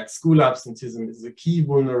assumption that school absenteeism is a key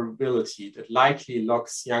vulnerability that likely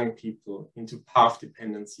locks young people into path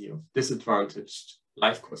dependency of disadvantaged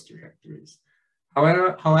life course trajectories.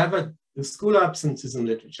 However, the school absenteeism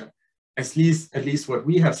literature, at least what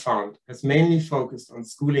we have found, has mainly focused on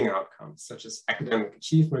schooling outcomes, such as academic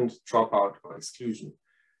achievement, dropout, or exclusion.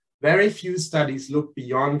 Very few studies look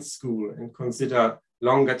beyond school and consider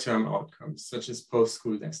longer-term outcomes, such as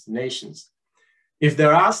post-school destinations. If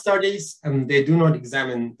there are studies, they do not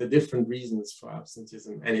examine the different reasons for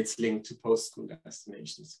absenteeism and its link to post-school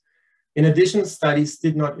destinations. In addition, studies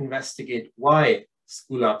did not investigate why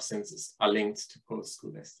school absences are linked to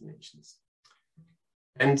post-school destinations.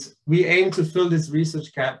 And we aim to fill this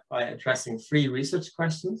research gap by addressing 3 research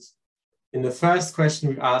questions. In the first question,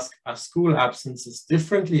 we ask, are school absences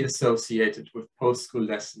differently associated with post-school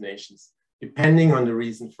destinations, depending on the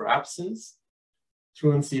reason for absence,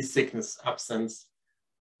 truancy, sickness, absence?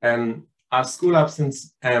 Are school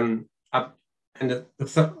absence, that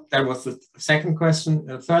was the second question.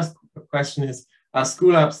 The first question is, are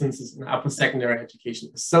school absences in upper secondary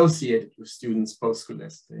education associated with students' post-school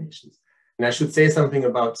destinations? And I should say something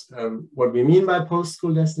about what we mean by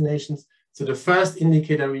post-school destinations. So the first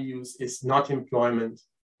indicator we use is not employment,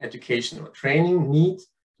 education, or training need.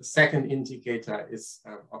 The second indicator is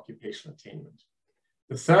occupational attainment.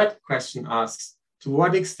 The third question asks, to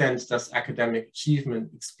what extent does academic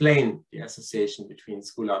achievement explain the association between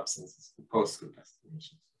school absences and post-school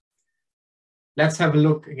destinations? Let's have a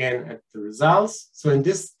look again at the results. So in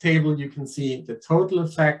this table, you can see the total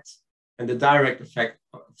effect and the direct effect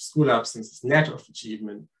of school absences net of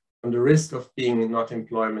achievement on the risk of being in not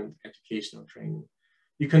employment, education, or training.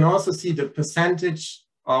 You can also see the percentage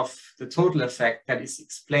of the total effect that is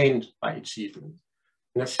explained by achievement.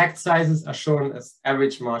 And effect sizes are shown as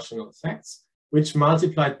average marginal effects, which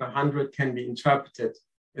multiplied by 100 can be interpreted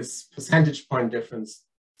as percentage point differences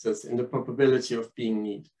in the probability of being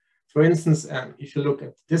need. For instance, if you look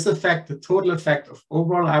at this effect, the total effect of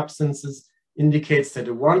overall absences indicates that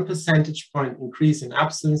a 1 percentage point increase in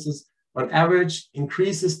absences on average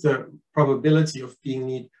increases the probability of being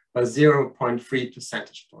need by 0.3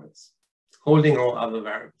 percentage points, holding all other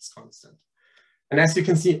variables constant. And as you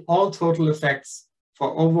can see, all total effects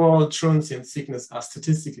for overall truancy and sickness are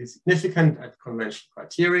statistically significant at conventional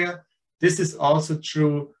criteria. This is also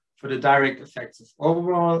true for the direct effects of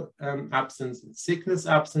overall absence and sickness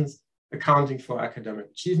absence, accounting for academic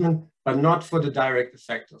achievement, but not for the direct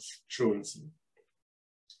effect of truancy.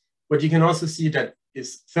 What you can also see that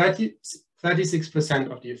is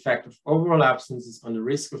 36% of the effect of overall absences on the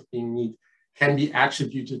risk of being need can be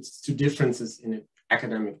attributed to differences in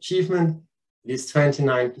academic achievement. It is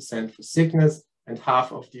 29% for sickness and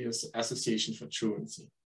half of the association for truancy.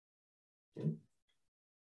 Okay.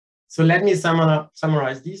 So let me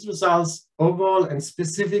summarize these results. Overall and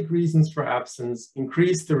specific reasons for absence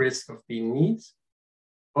increase the risk of being need.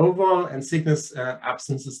 Overall and sickness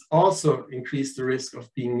absences also increase the risk of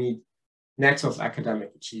being need net of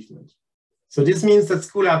academic achievement. So this means that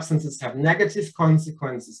school absences have negative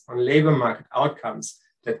consequences on labor market outcomes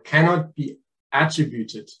that cannot be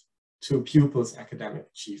attributed to pupils' academic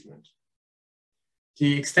achievement.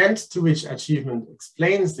 The extent to which achievement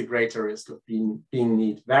explains the greater risk of being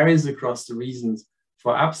need varies across the reasons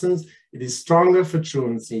for absence. It is stronger for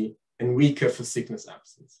truancy and weaker for sickness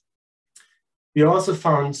absence. We also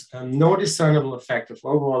found no discernible effect of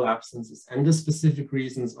overall absences and the specific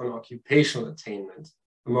reasons on occupational attainment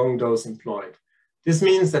among those employed. This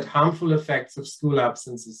means that harmful effects of school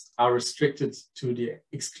absences are restricted to the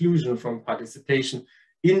exclusion from participation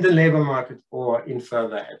in the labor market or in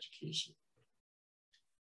further education.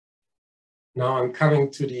 Now I'm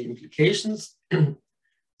coming to the implications.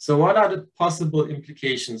 So what are the possible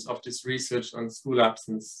implications of this research on school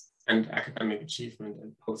absence and academic achievement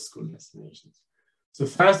and post-school destinations? So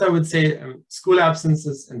first I would say school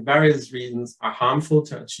absences and various reasons are harmful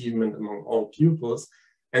to achievement among all pupils.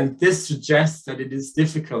 And this suggests that it is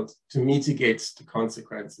difficult to mitigate the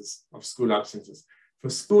consequences of school absences for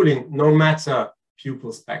schooling, no matter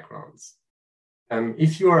pupils' backgrounds.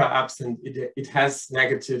 If you are absent, it has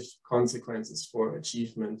negative consequences for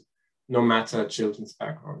achievement, no matter children's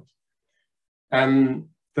background.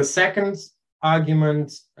 The second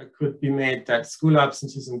argument could be made that school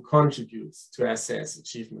absenteeism contributes to SAS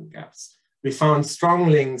achievement gaps. We found strong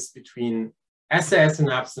links between SAS and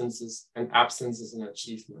absences and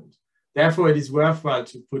achievement. Therefore, it is worthwhile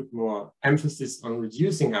to put more emphasis on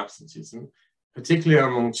reducing absenteeism, particularly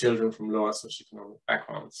among children from lower socioeconomic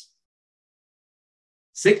backgrounds.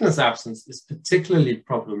 Sickness absence is particularly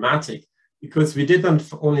problematic because we didn't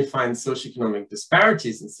only find socioeconomic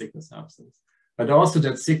disparities in sickness absence, but also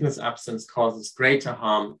that sickness absence causes greater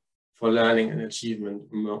harm for learning and achievement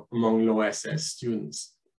among low SAS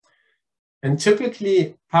students. And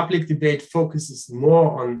typically, public debate focuses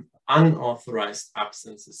more on unauthorized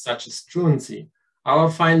absences, such as truancy. Our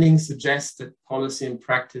findings suggest that policy and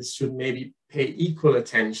practice should maybe pay equal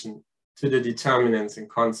attention to the determinants and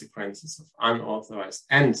consequences of unauthorized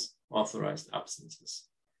and authorized absences.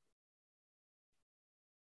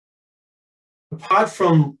 Apart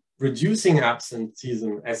from reducing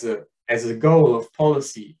absenteeism as a goal of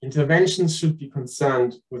policy, interventions should be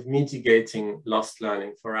concerned with mitigating lost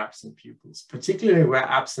learning for absent pupils, particularly where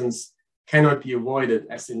absence cannot be avoided,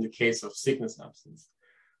 as in the case of sickness absence.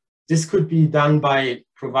 This could be done by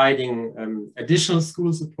providing additional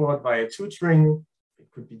school support via tutoring. It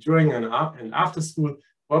could be during and after school,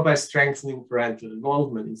 or by strengthening parental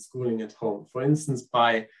involvement in schooling at home. For instance,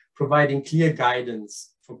 by providing clear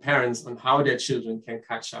guidance for parents on how their children can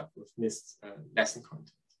catch up with missed lesson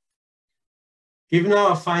content. Given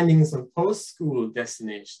our findings on post-school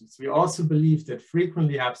destinations, we also believe that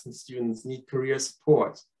frequently absent students need career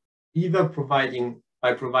support, either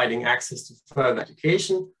by providing access to further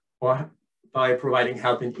education or by providing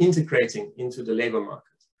help in integrating into the labor market.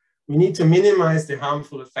 We need to minimize the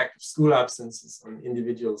harmful effect of school absences on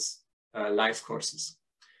individuals' life courses.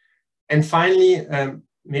 And finally,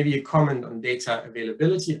 maybe a comment on data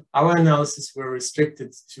availability. Our analysis were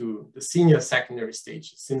restricted to the senior secondary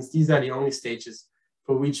stages, since these are the only stages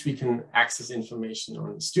for which we can access information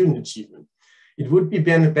on student achievement. It would be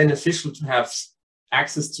beneficial to have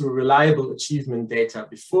access to reliable achievement data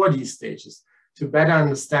before these stages to better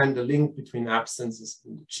understand the link between absences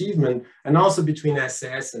and achievement, and also between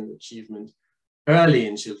SAS and achievement early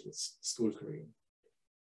in children's school career.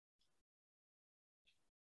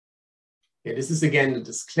 Okay, this is again the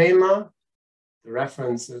disclaimer, the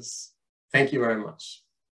references. Thank you very much.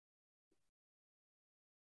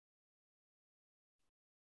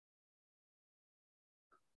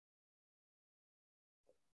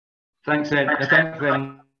 Thanks, Ed.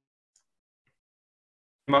 Thanks,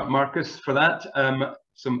 Markus, for that.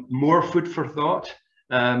 Some more food for thought,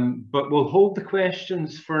 but we'll hold the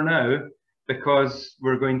questions for now because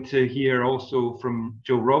we're going to hear also from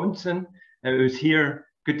Gill Robinson, who's here.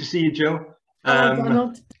 Good to see you, Gill. Hello,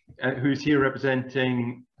 Donald. Who's here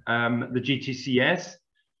representing the GCTS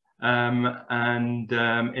and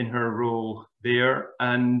in her role there.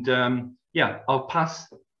 And yeah, I'll pass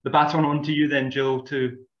the baton on to you then, Gill,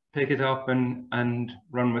 to pick it up and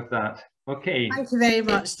run with that. Okay. Thank you very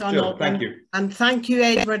much, Donald. Jill, thank you. And thank you,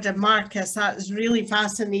 Edward and Markus. That is really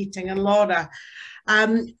fascinating. And Laura,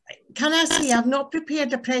 can I say I've not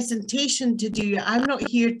prepared a presentation to do. I'm not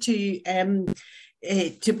here to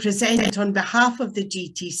present on behalf of the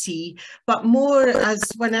GTC, but more as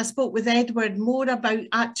when I spoke with Edward, more about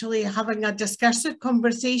actually having a discursive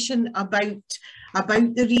conversation about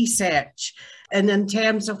the research and in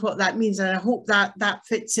terms of what that means. And I hope that that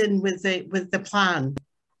fits in with the plan.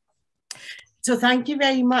 So thank you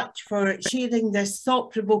very much for sharing this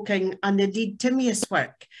thought-provoking and indeed tedious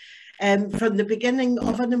work from the beginning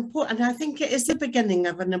of an important, and I think it is the beginning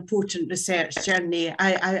of an important research journey.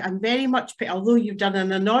 I'm very much, although you've done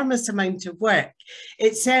an enormous amount of work,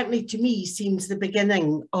 it certainly to me seems the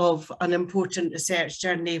beginning of an important research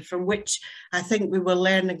journey from which I think we will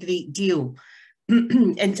learn a great deal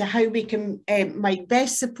into how we can might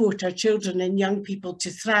best support our children and young people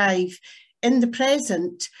to thrive in the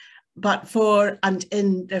present, but for and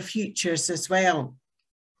in their futures as well.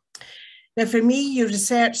 Now, for me, your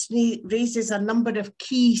research raises a number of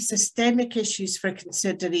key systemic issues for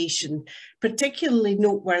consideration. Particularly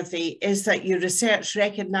noteworthy is that your research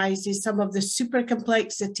recognises some of the super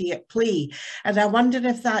complexity at play. And I wonder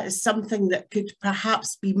if that is something that could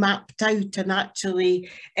perhaps be mapped out and actually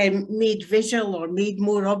made visual or made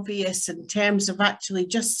more obvious in terms of actually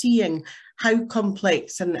just seeing how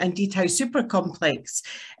complex and indeed how super complex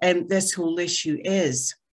this whole issue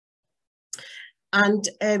is. And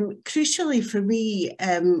crucially for me,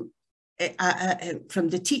 from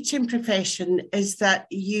the teaching profession is that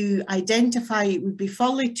you identify, it would be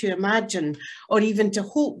folly to imagine or even to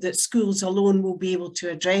hope that schools alone will be able to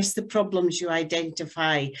address the problems you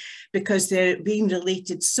identify, because they're being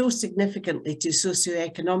related so significantly to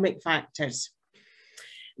socioeconomic factors.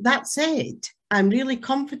 That said, I'm really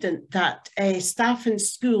confident that staff in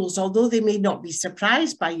schools, although they may not be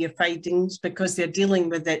surprised by your findings because they're dealing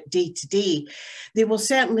with it day to day, they will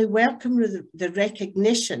certainly welcome the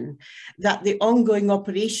recognition that the ongoing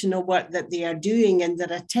operational work that they are doing in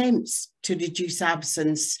their attempts to reduce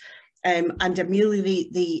absence and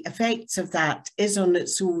ameliorate the effects of that is on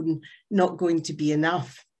its own not going to be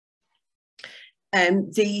enough.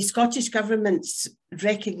 The Scottish Government's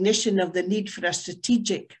recognition of the need for a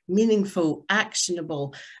strategic, meaningful,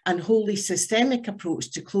 actionable and wholly systemic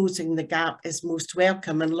approach to closing the gap is most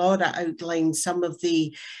welcome, and Laura outlined some of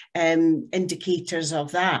the indicators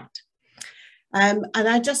of that. And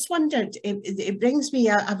I just wondered, it brings me,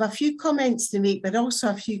 I have a few comments to make, but also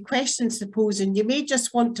a few questions to pose, and you may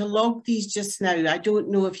just want to log these just now. I don't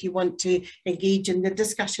know if you want to engage in the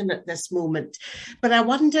discussion at this moment, but I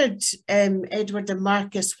wondered, Edward and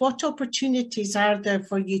Markus, what opportunities are there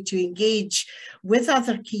for you to engage with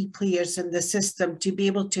other key players in the system to be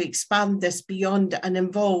able to expand this beyond and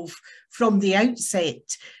involve from the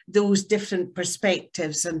outset those different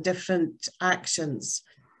perspectives and different actions?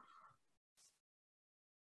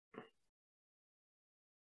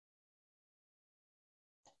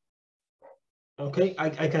 Okay,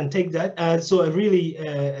 I can take that. So a really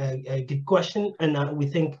good question, and we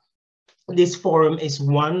think this forum is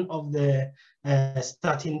one of the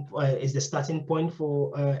starting point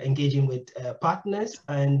for engaging with partners,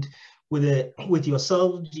 and with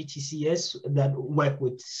yourself, GCTS, that work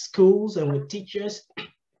with schools and with teachers,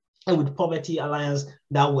 and with Poverty Alliance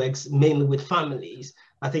that works mainly with families.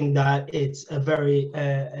 I think that it's a very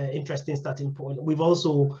interesting starting point. We've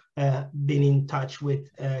also been in touch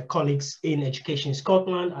with colleagues in Education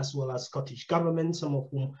Scotland, as well as Scottish Government, some of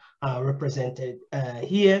whom are represented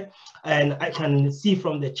here. And I can see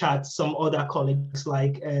from the chat some other colleagues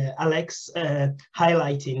like Alex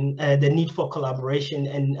highlighting the need for collaboration.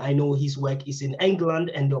 And I know his work is in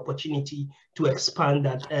England and the opportunity to expand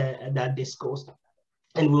that discourse.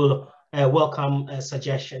 And we'll welcome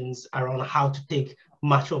suggestions around how to take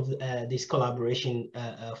much of this collaboration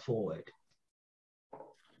forward.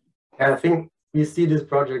 I think we see this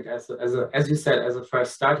project as you said, as a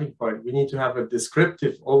first starting point. We need to have a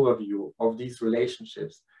descriptive overview of these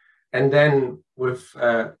relationships. And then with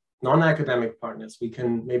non-academic partners, we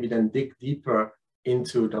can maybe then dig deeper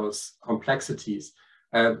into those complexities.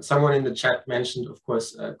 Someone in the chat mentioned, of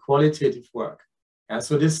course, qualitative work.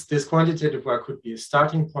 So this quantitative work could be a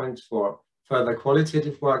starting point for further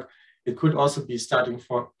qualitative work. It could also be a starting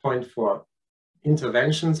point for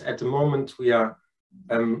interventions. At the moment, we are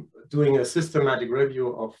doing a systematic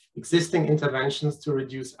review of existing interventions to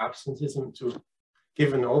reduce absenteeism, to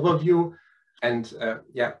give an overview. And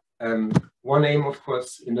one aim, of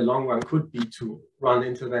course, in the long run could be to run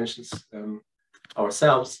interventions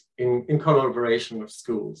ourselves in collaboration with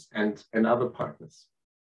schools and other partners.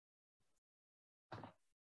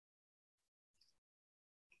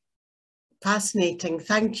 Fascinating,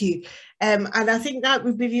 thank you. And I think that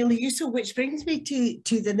would be really useful, which brings me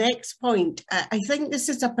to the next point. I think this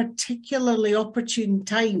is a particularly opportune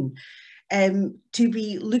time to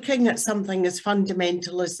be looking at something as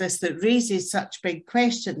fundamental as this that raises such big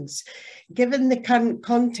questions, given the current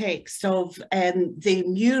context of the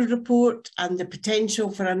Muir report and the potential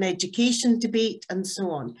for an education debate and so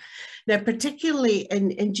on. Now, particularly in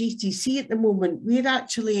GTC at the moment, we're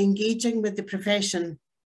actually engaging with the profession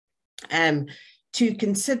to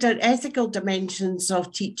consider ethical dimensions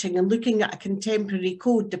of teaching and looking at a contemporary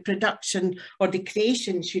code, the production or the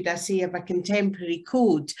creation, should I say, of a contemporary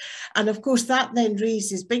code. And of course, that then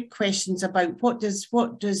raises big questions about what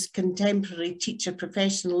does contemporary teacher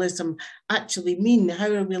professionalism actually mean?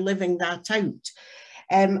 How are we living that out?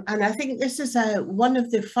 And I think this is one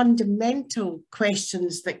of the fundamental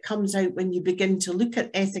questions that comes out when you begin to look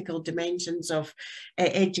at ethical dimensions of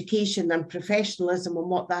education and professionalism and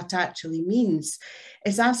what that actually means,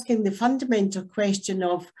 is asking the fundamental question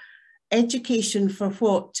of education for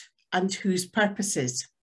what and whose purposes.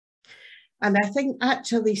 And I think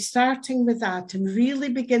actually starting with that and really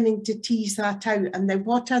beginning to tease that out, and then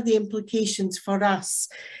what are the implications for us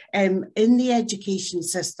in the education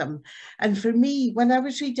system. And for me, when I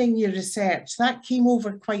was reading your research, that came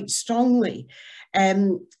over quite strongly.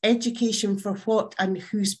 Education for what and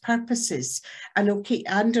whose purposes. And okay,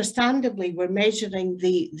 understandably, we're measuring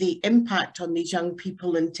the impact on these young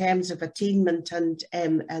people in terms of attainment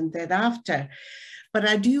and thereafter. But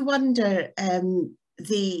I do wonder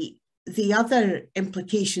the other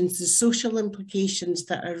implications, the social implications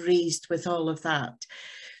that are raised with all of that,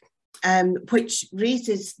 which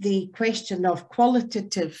raises the question of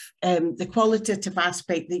qualitative, the qualitative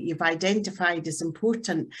aspect that you've identified as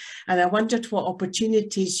important. And I wondered what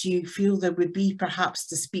opportunities you feel there would be perhaps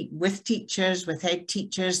to speak with teachers, with head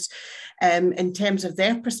teachers, in terms of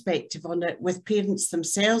their perspective on it, with parents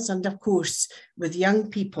themselves, and of course, with young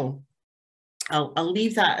people. I'll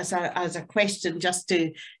leave that as a question just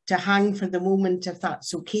to hang for the moment, if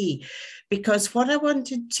that's okay. Because what I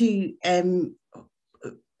wanted to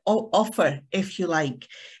offer, if you like,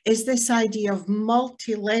 is this idea of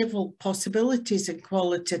multi-level possibilities in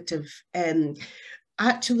qualitative,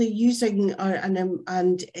 actually using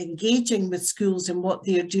and engaging with schools in what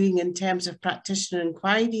they are doing in terms of practitioner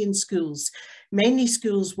inquiry in schools. Many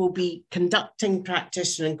schools will be conducting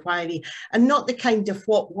practitioner inquiry, and not the kind of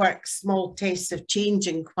what works, small tests of change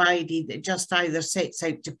inquiry that just either sets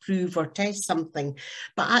out to prove or test something,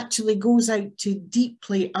 but actually goes out to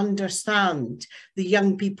deeply understand the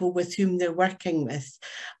young people with whom they're working with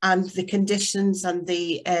and the conditions and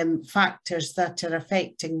the factors that are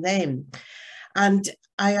affecting them. And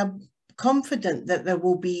I am confident that there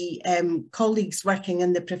will be colleagues working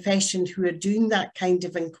in the profession who are doing that kind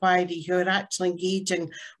of inquiry, who are actually engaging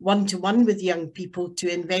one-to-one with young people to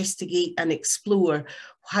investigate and explore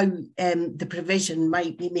how the provision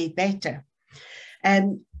might be made better.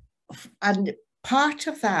 And part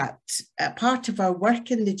of that, part of our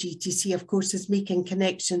work in the GTC, of course, is making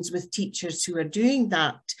connections with teachers who are doing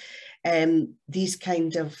that, these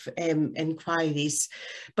kind of inquiries,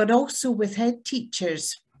 but also with head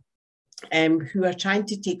teachers who are trying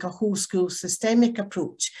to take a whole school systemic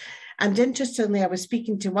approach. And interestingly, I was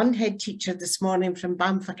speaking to one head teacher this morning from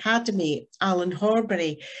Banff Academy, Alan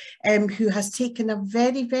Horbury, who has taken a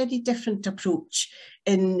very, very different approach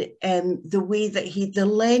in the way that the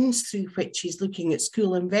lens through which he's looking at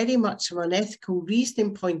school, and very much from an ethical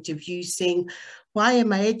reasoning point of view, saying, why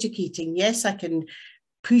am I educating? Yes, I can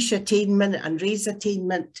push attainment and raise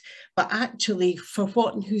attainment, but actually for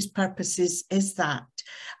what and whose purposes is that?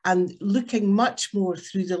 And looking much more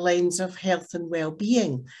through the lens of health and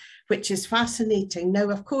well-being, which is fascinating. Now,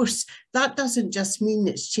 of course, that doesn't just mean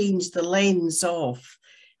it's changed the lens of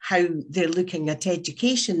how they're looking at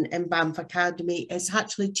education in Banff Academy. It's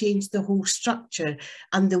actually changed the whole structure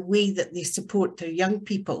and the way that they support their young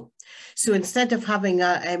people. So instead of having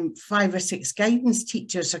 5 or 6 guidance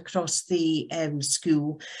teachers across the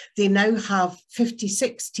school, they now have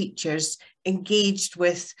 56 teachers engaged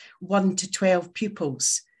with 1 to 12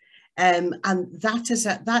 pupils. And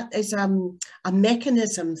that is a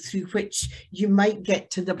mechanism through which you might get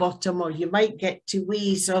to the bottom, or you might get to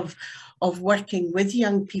ways of working with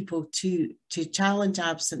young people to challenge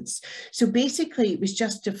absence. So basically, it was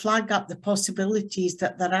just to flag up the possibilities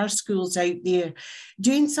that there are schools out there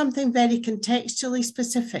doing something very contextually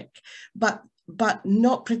specific, but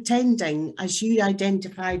not pretending, as you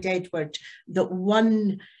identified, Edward, that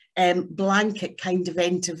one blanket kind of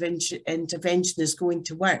intervention is going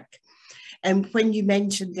to work. And when you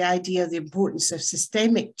mentioned the idea of the importance of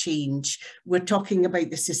systemic change, we're talking about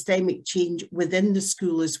the systemic change within the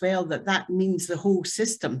school as well, that means the whole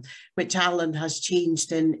system, which Alan has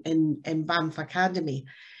changed in Banff Academy.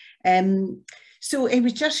 So it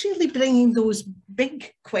was just really bringing those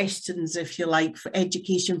big questions, if you like, for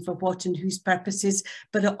education for what and whose purposes,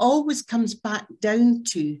 but it always comes back down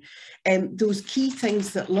to those key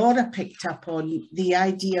things that Laura picked up on, the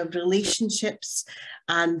idea of relationships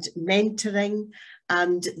and mentoring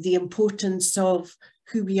and the importance of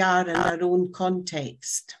who we are in our own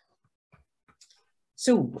context.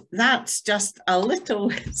 So that's just a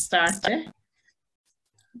little starter.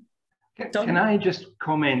 Can I just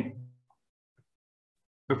comment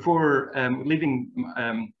before leaving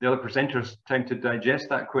the other presenters time to digest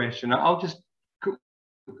that question? I'll just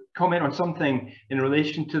comment on something in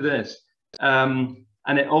relation to this, and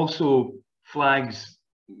it also flags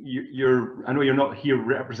I know you're not here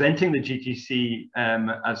representing the GTC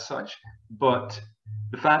as such, but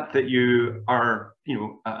the fact that you are,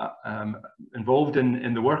 involved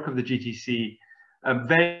in the work of the GTC. A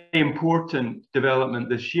very important development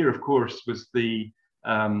this year, of course, was the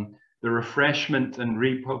the refreshment and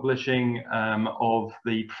republishing of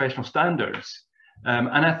the professional standards.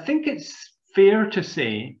 And I think it's fair to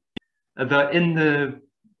say that in the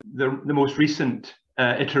most recent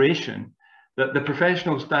iteration, that the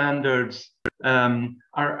professional standards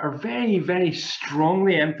are very, very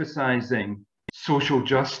strongly emphasizing social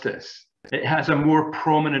justice. It has a more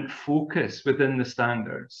prominent focus within the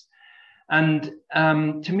standards. And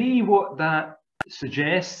to me, what that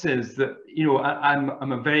suggests is that, you know,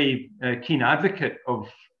 I'm a very keen advocate of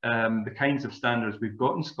the kinds of standards we've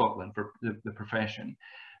got in Scotland for the profession,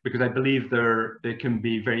 because I believe they can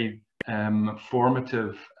be very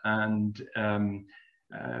formative and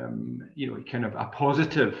you know, kind of a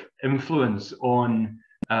positive influence on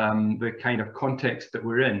the kind of context that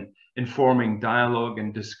we're in, informing dialogue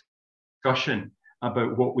and discussion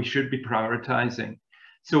about what we should be prioritizing.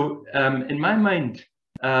 So in my mind,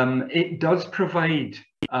 it does provide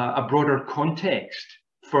a broader context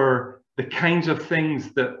for the kinds of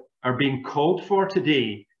things that are being called for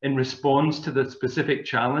today in response to the specific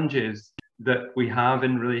challenges that we have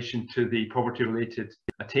in relation to the poverty-related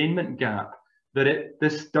attainment gap, that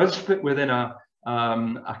this does fit within a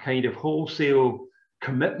kind of wholesale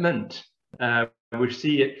commitment. We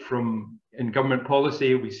see it in government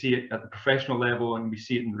policy, we see it at the professional level, and we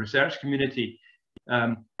see it in the research community.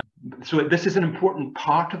 So this is an important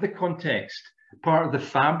part of the context, part of the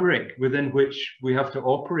fabric within which we have to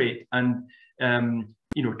operate and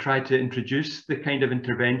you know, try to introduce the kind of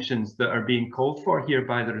interventions that are being called for here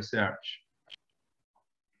by the research.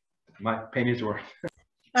 My penny's worth.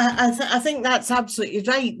 I think that's absolutely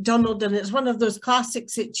right, Donald, and it's one of those classic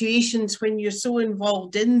situations when you're so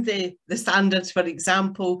involved in the standards, for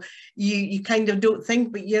example, you kind of don't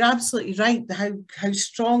think, but you're absolutely right, how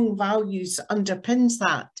strong values underpins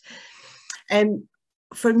that.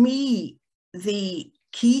 For me, the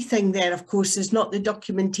key thing there, of course, is not the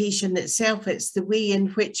documentation itself, it's the way in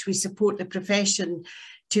which we support the profession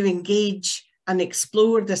to engage and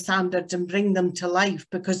explore the standards and bring them to life,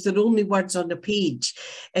 because they're only words on a page.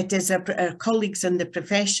 It is our colleagues in the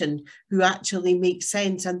profession who actually make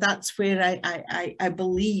sense, and that's where I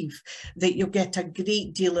believe that you'll get a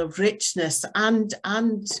great deal of richness and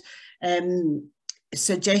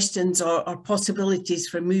suggestions or possibilities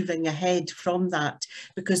for moving ahead from that,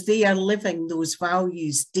 because they are living those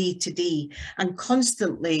values day to day and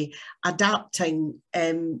constantly adapting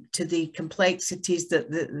to the complexities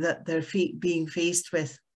that they're being faced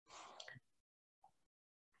with.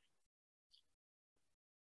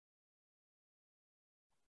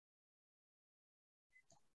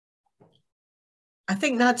 I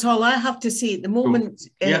think that's all I have to say at the moment.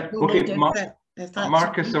 Yeah, okay,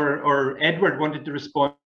 Markus or Edward wanted to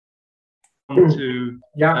respond to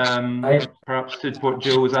perhaps to what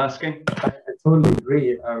Jill was asking. I totally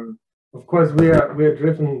agree. Of course, we are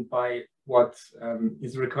driven by what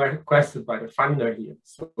is requested by the funder here.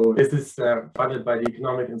 So this is funded by the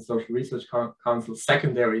Economic and Social Research Council's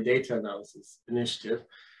Secondary Data Analysis Initiative.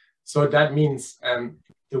 So that means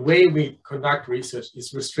the way we conduct research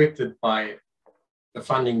is restricted by the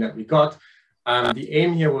funding that we got. The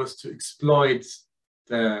aim here was to exploit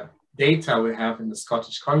the data we have in the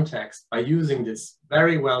Scottish context by using this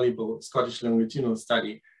very valuable Scottish longitudinal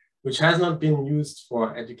study, which has not been used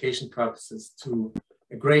for education purposes to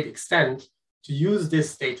a great extent, to use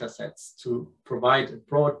these data sets to provide a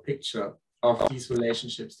broad picture of these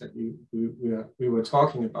relationships that we were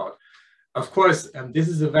talking about. Of course, this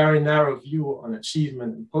is a very narrow view on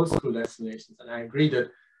achievement and post-school destinations, and I agree that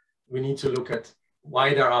we need to look at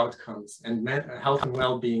wider outcomes and health and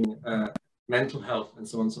well-being, mental health, and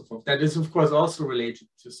so on and so forth. That is, of course, also related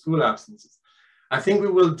to school absences. I think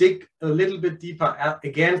we will dig a little bit deeper,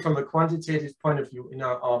 again, from a quantitative point of view in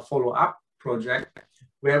our follow-up project,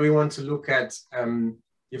 where we want to look at the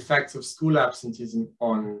effects of school absenteeism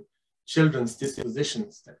on children's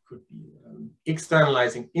dispositions. That could be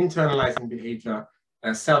externalizing, internalizing behavior,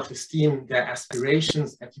 self-esteem, their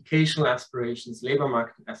aspirations, educational aspirations, labor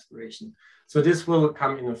market aspirations. So this will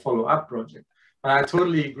come in a follow-up project. But I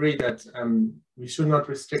totally agree that we should not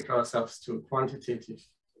restrict ourselves to a quantitative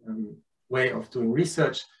way of doing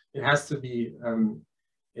research. It has to be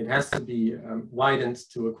widened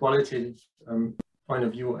to a qualitative point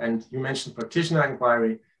of view. And you mentioned practitioner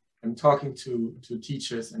inquiry, and talking to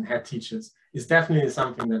teachers and head teachers is definitely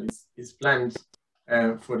something that is planned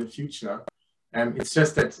for the future. It's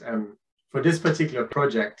just that for this particular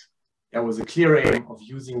project, there was a clear aim of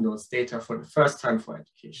using those data for the first time for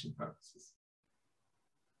education purposes.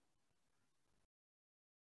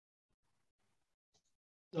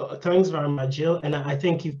 So, thanks very much, Jill. And I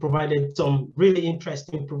think you've provided some really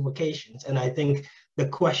interesting provocations. And I think the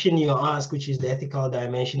question you ask, which is the ethical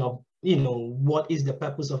dimension of, what is the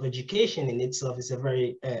purpose of education in itself, is a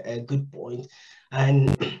very good point.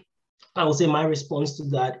 And I would say my response to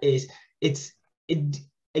that is it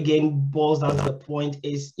again boils down to the point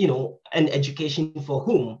is, an education for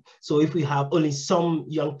whom? So if we have only some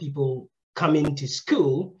young people coming to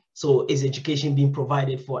school, so is education being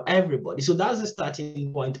provided for everybody? So that's the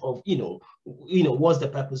starting point of, what's the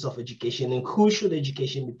purpose of education and who should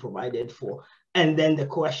education be provided for? And then the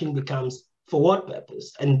question becomes, for what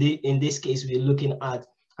purpose? And in this case, we're looking at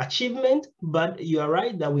achievement, but you are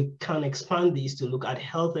right that we can expand these to look at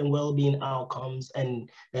health and well-being outcomes and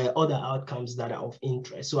other outcomes that are of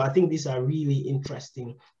interest. So I think these are really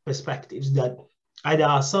interesting perspectives that either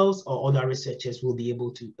ourselves or other researchers will be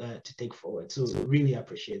able to take forward. So really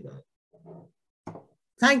appreciate that.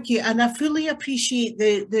 Thank you, and I fully appreciate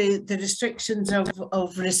the restrictions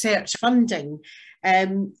of research funding.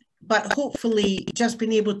 But hopefully just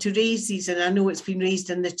being able to raise these, and I know it's been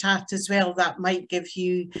raised in the chat as well, that might give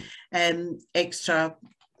you extra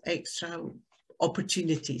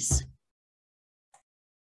opportunities.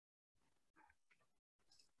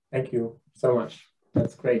 Thank you so much.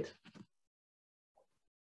 That's great.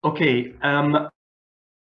 Okay,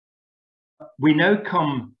 we now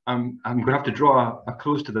come, I'm going to have to draw a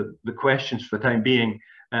close to the questions for the time being.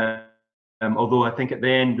 Although I think at the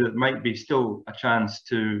end there might be still a chance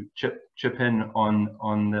to chip in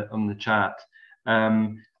on the chat,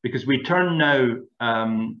 because we turn now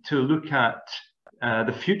to look at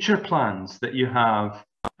the future plans that you have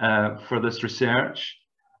for this research,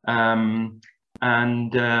 and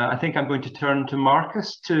I think I'm going to turn to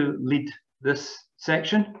Markus to lead this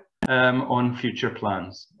section on future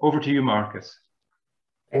plans. Over to you, Markus.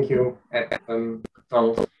 Thank you,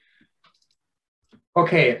 Donald.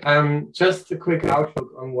 Okay, just a quick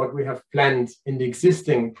outlook on what we have planned in the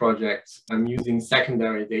existing projects using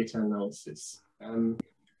secondary data analysis.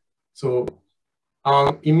 So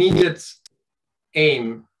our immediate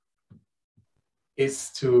aim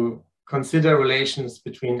is to consider relations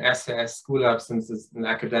between SAS, school absences, and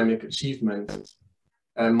academic achievement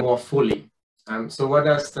more fully. So what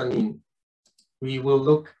does that mean? We will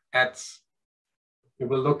look at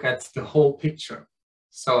the whole picture.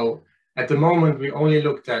 So at the moment, we only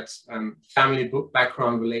looked at family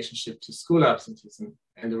background relationship to school absenteeism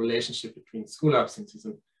and the relationship between school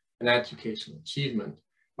absenteeism and educational achievement.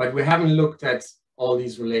 But we haven't looked at all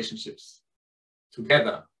these relationships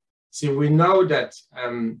together. So we know that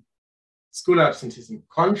school absenteeism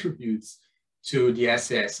contributes to the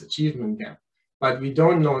SAS achievement gap, but we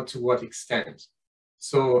don't know to what extent.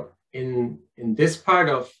 So in this part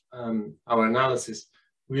of our analysis,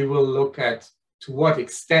 we will look at to what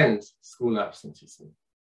extent school absenteeism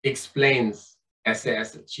explains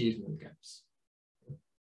SAS achievement gaps.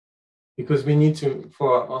 Because we need to,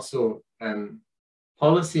 for also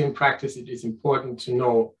policy and practice, it is important to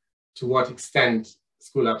know to what extent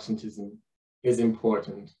school absenteeism is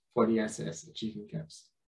important for the SAS achievement gaps.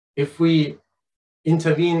 If we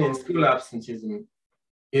intervene in school absenteeism,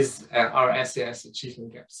 is our SAS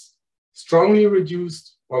achievement gaps strongly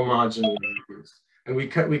reduced or marginally reduced? And we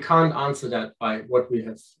can't answer that by what we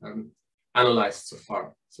have analyzed so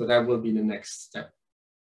far. So that will be the next step.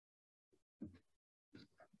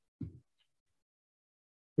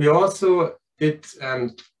 We also did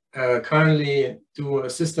currently do a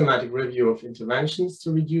systematic review of interventions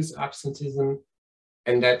to reduce absenteeism.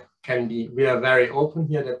 And that can be, we are very open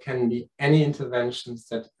here, that can be any interventions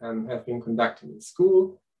that have been conducted in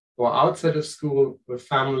school or outside of school with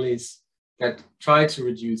families that try to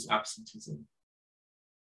reduce absenteeism.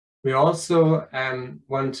 We also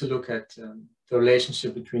want to look at the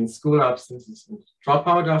relationship between school absences and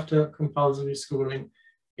dropout after compulsory schooling.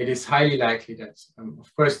 It is highly likely that,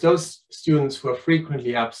 of course, those students who are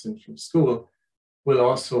frequently absent from school will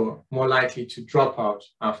also more likely to drop out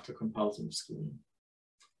after compulsory schooling.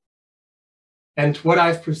 And what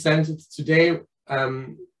I've presented today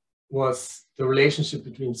was the relationship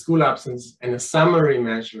between school absence and a summary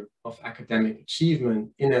measure of academic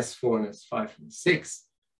achievement in S4 and S5 and S6.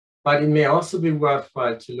 But it may also be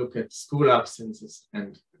worthwhile to look at school absences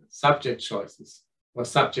and subject choices or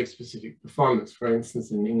subject-specific performance, for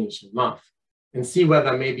instance, in English and math, and see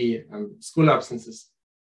whether maybe school absences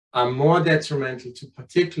are more detrimental to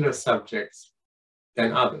particular subjects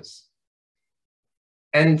than others.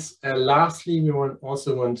 And lastly, we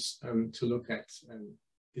also want to look at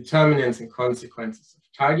determinants and consequences of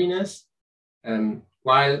tardiness.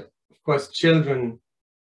 While, of course, children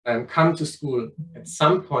come to school at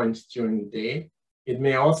some point during the day, it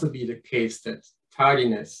may also be the case that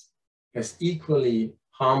tardiness has equally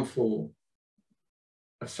harmful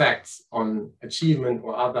effects on achievement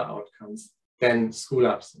or other outcomes than school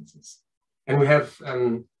absences. And we have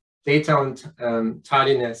data on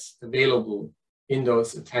tardiness available in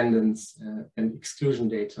those attendance and exclusion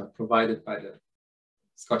data provided by the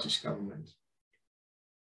Scottish government.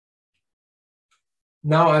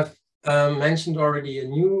 Now I've mentioned already a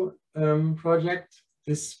new project.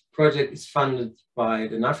 This project is funded by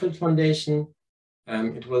the Nuffield Foundation.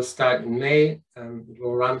 It will start in May. It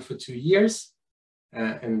will run for 2 years.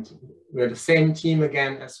 And we're the same team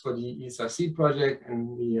again as for the ESRC project, and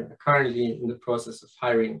we are currently in the process of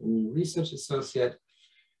hiring a new research associate.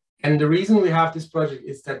 And the reason we have this project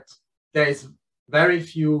is that there is very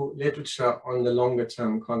few literature on the longer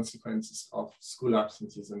term consequences of school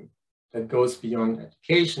absenteeism that goes beyond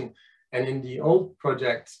education. And in the old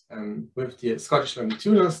project with the Scottish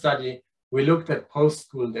longitudinal study, we looked at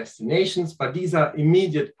post-school destinations, but these are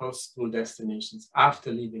immediate post-school destinations after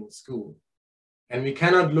leaving school. And we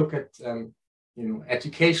cannot look at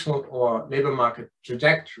educational or labor market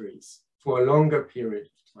trajectories for a longer period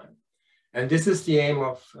of time. And this is the aim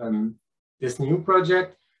of this new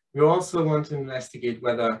project. We also want to investigate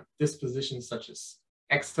whether dispositions such as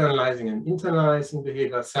externalizing and internalizing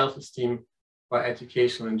behavior, self-esteem, or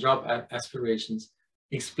educational and job aspirations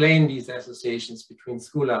explain these associations between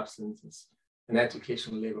school absences and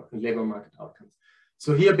educational labor market outcomes.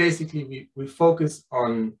 So here basically we focus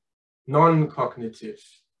on non-cognitive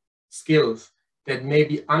skills that may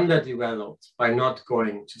be underdeveloped by not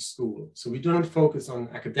going to school. So we do not focus on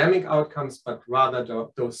academic outcomes, but rather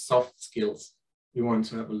those soft skills we want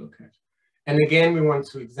to have a look at. And again, we want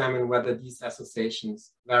to examine whether these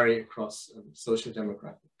associations vary across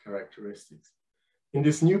socio-demographic characteristics. In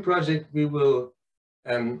this new project, we will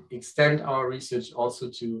extend our research also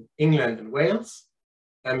to England and Wales,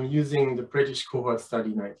 using the British cohort study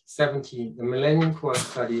 1970, the Millennium cohort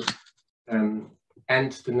study,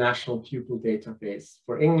 and the National Pupil Database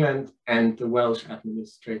for England and the Welsh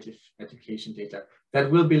Administrative Education data that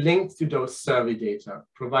will be linked to those survey data,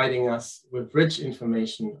 providing us with rich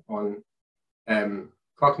information on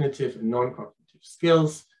cognitive and non-cognitive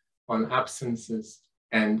skills, on absences,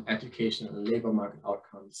 and educational and labor market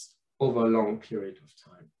outcomes over a long period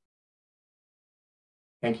of time.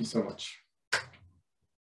 Thank you so much.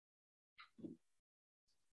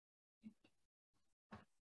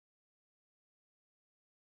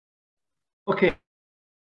 Okay.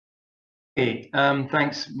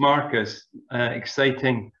 Thanks, Markus.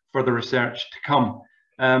 Exciting for the research to come.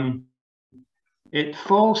 It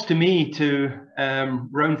falls to me to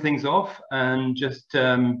round things off and just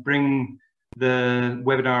bring the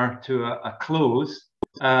webinar to a close.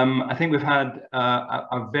 I think we've had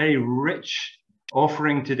a very rich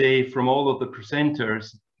offering today from all of the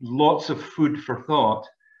presenters, lots of food for thought.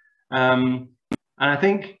 And I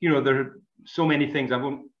think, there are so many things. I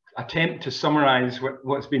won't attempt to summarize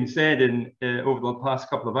what's been said over the past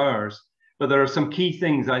couple of hours, but there are some key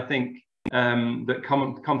things I think that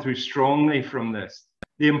come through strongly from this.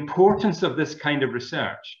 The importance of this kind of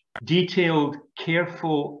research, detailed,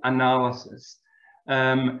 careful analysis,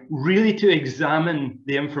 really to examine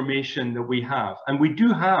the information that we have. And we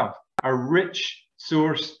do have a rich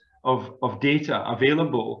source of data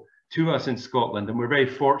available to us in Scotland, and we're very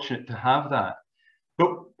fortunate to have that. But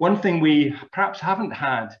one thing we perhaps haven't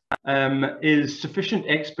had is sufficient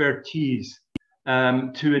expertise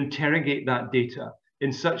to interrogate that data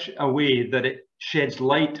in such a way that it sheds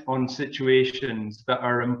light on situations that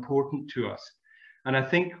are important to us. And I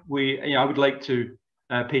think I would like to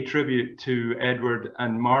pay tribute to Edward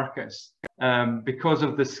and Markus because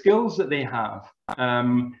of the skills that they have,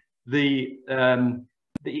 the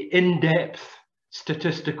in-depth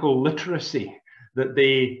statistical literacy that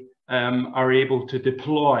they are able to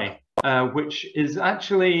deploy, which is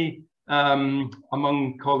actually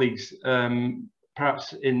among colleagues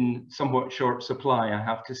perhaps in somewhat short supply, I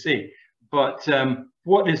have to say. But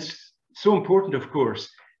what is so important, of course,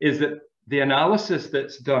 is that the analysis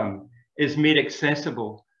that's done is made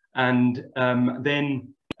accessible and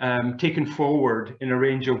then taken forward in a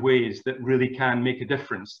range of ways that really can make a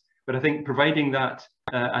difference. But I think providing that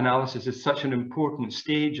analysis is such an important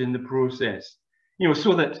stage in the process,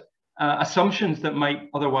 so that assumptions that might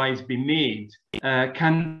otherwise be made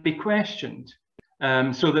can be questioned,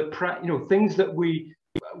 so that things that we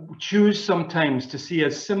choose sometimes to see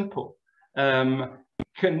as simple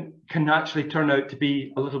can actually turn out to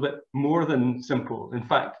be a little bit more than simple. In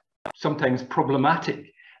fact, sometimes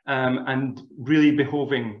problematic, and really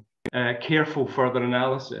behoving careful further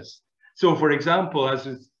analysis. So, for example, as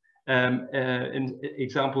is in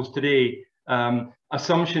examples today,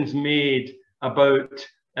 assumptions made about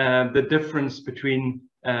the difference between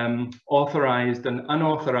authorised and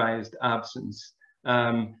unauthorised absence.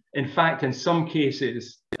 In fact, in some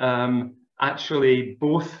cases, actually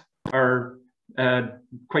both are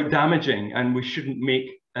quite damaging, and we shouldn't make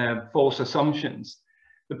false assumptions.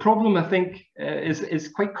 The problem, I think, is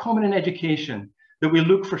quite common in education, that we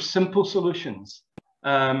look for simple solutions.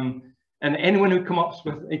 And anyone who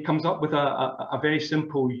comes up with a very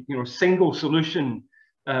simple, single solution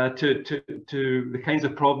to the kinds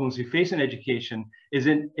of problems we face in education is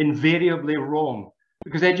invariably wrong,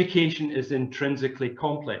 because education is intrinsically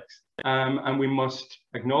complex, and we must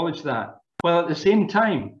acknowledge that. While at the same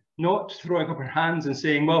time, not throwing up our hands and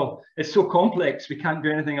saying, well, it's so complex, we can't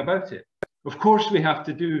do anything about it. Of course, we have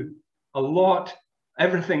to do a lot,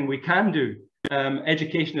 everything we can do.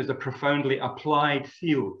 Education is a profoundly applied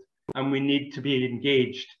field, and we need to be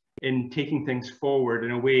engaged in taking things forward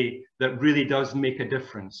in a way that really does make a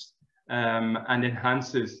difference and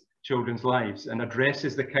enhances children's lives and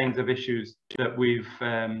addresses the kinds of issues that we've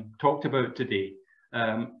talked about today.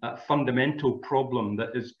 A fundamental problem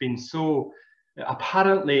that has been so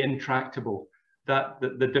apparently intractable, that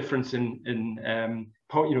the difference in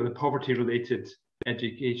the poverty-related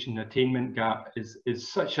education attainment gap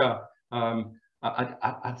is such a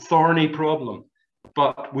thorny problem,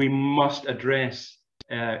 but we must address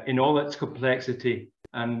in all its complexity,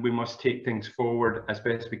 and we must take things forward as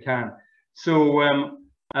best we can. So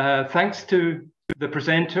thanks to the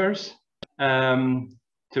presenters,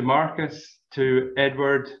 to Markus, to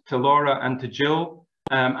Edward, to Laura, and to Gill,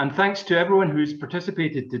 and thanks to everyone who's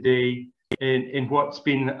participated today in what's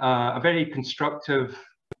been a very constructive,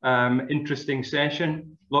 interesting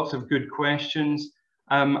session. Lots of good questions.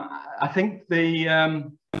 I think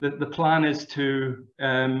the plan is to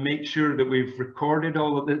make sure that we've recorded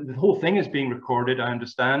all of the whole thing is being recorded, I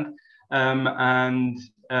understand, and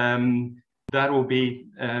that will be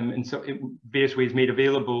in various ways made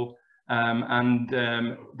available, and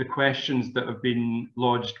the questions that have been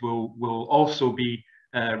lodged will also be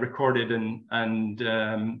recorded, and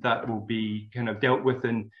that will be kind of dealt with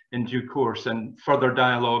in due course, and further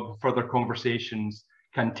dialogue, further conversations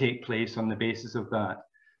can take place on the basis of that.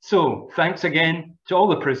 So thanks again to all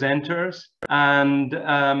the presenters, and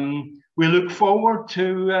we look forward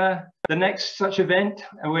to the next such event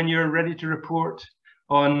when you're ready to report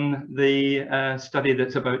on the study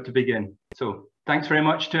that's about to begin. So thanks very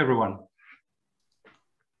much to everyone.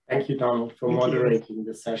 Thank you, Donald, for moderating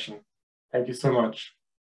this session. Thank you so much.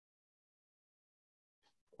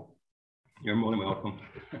 You're more than welcome.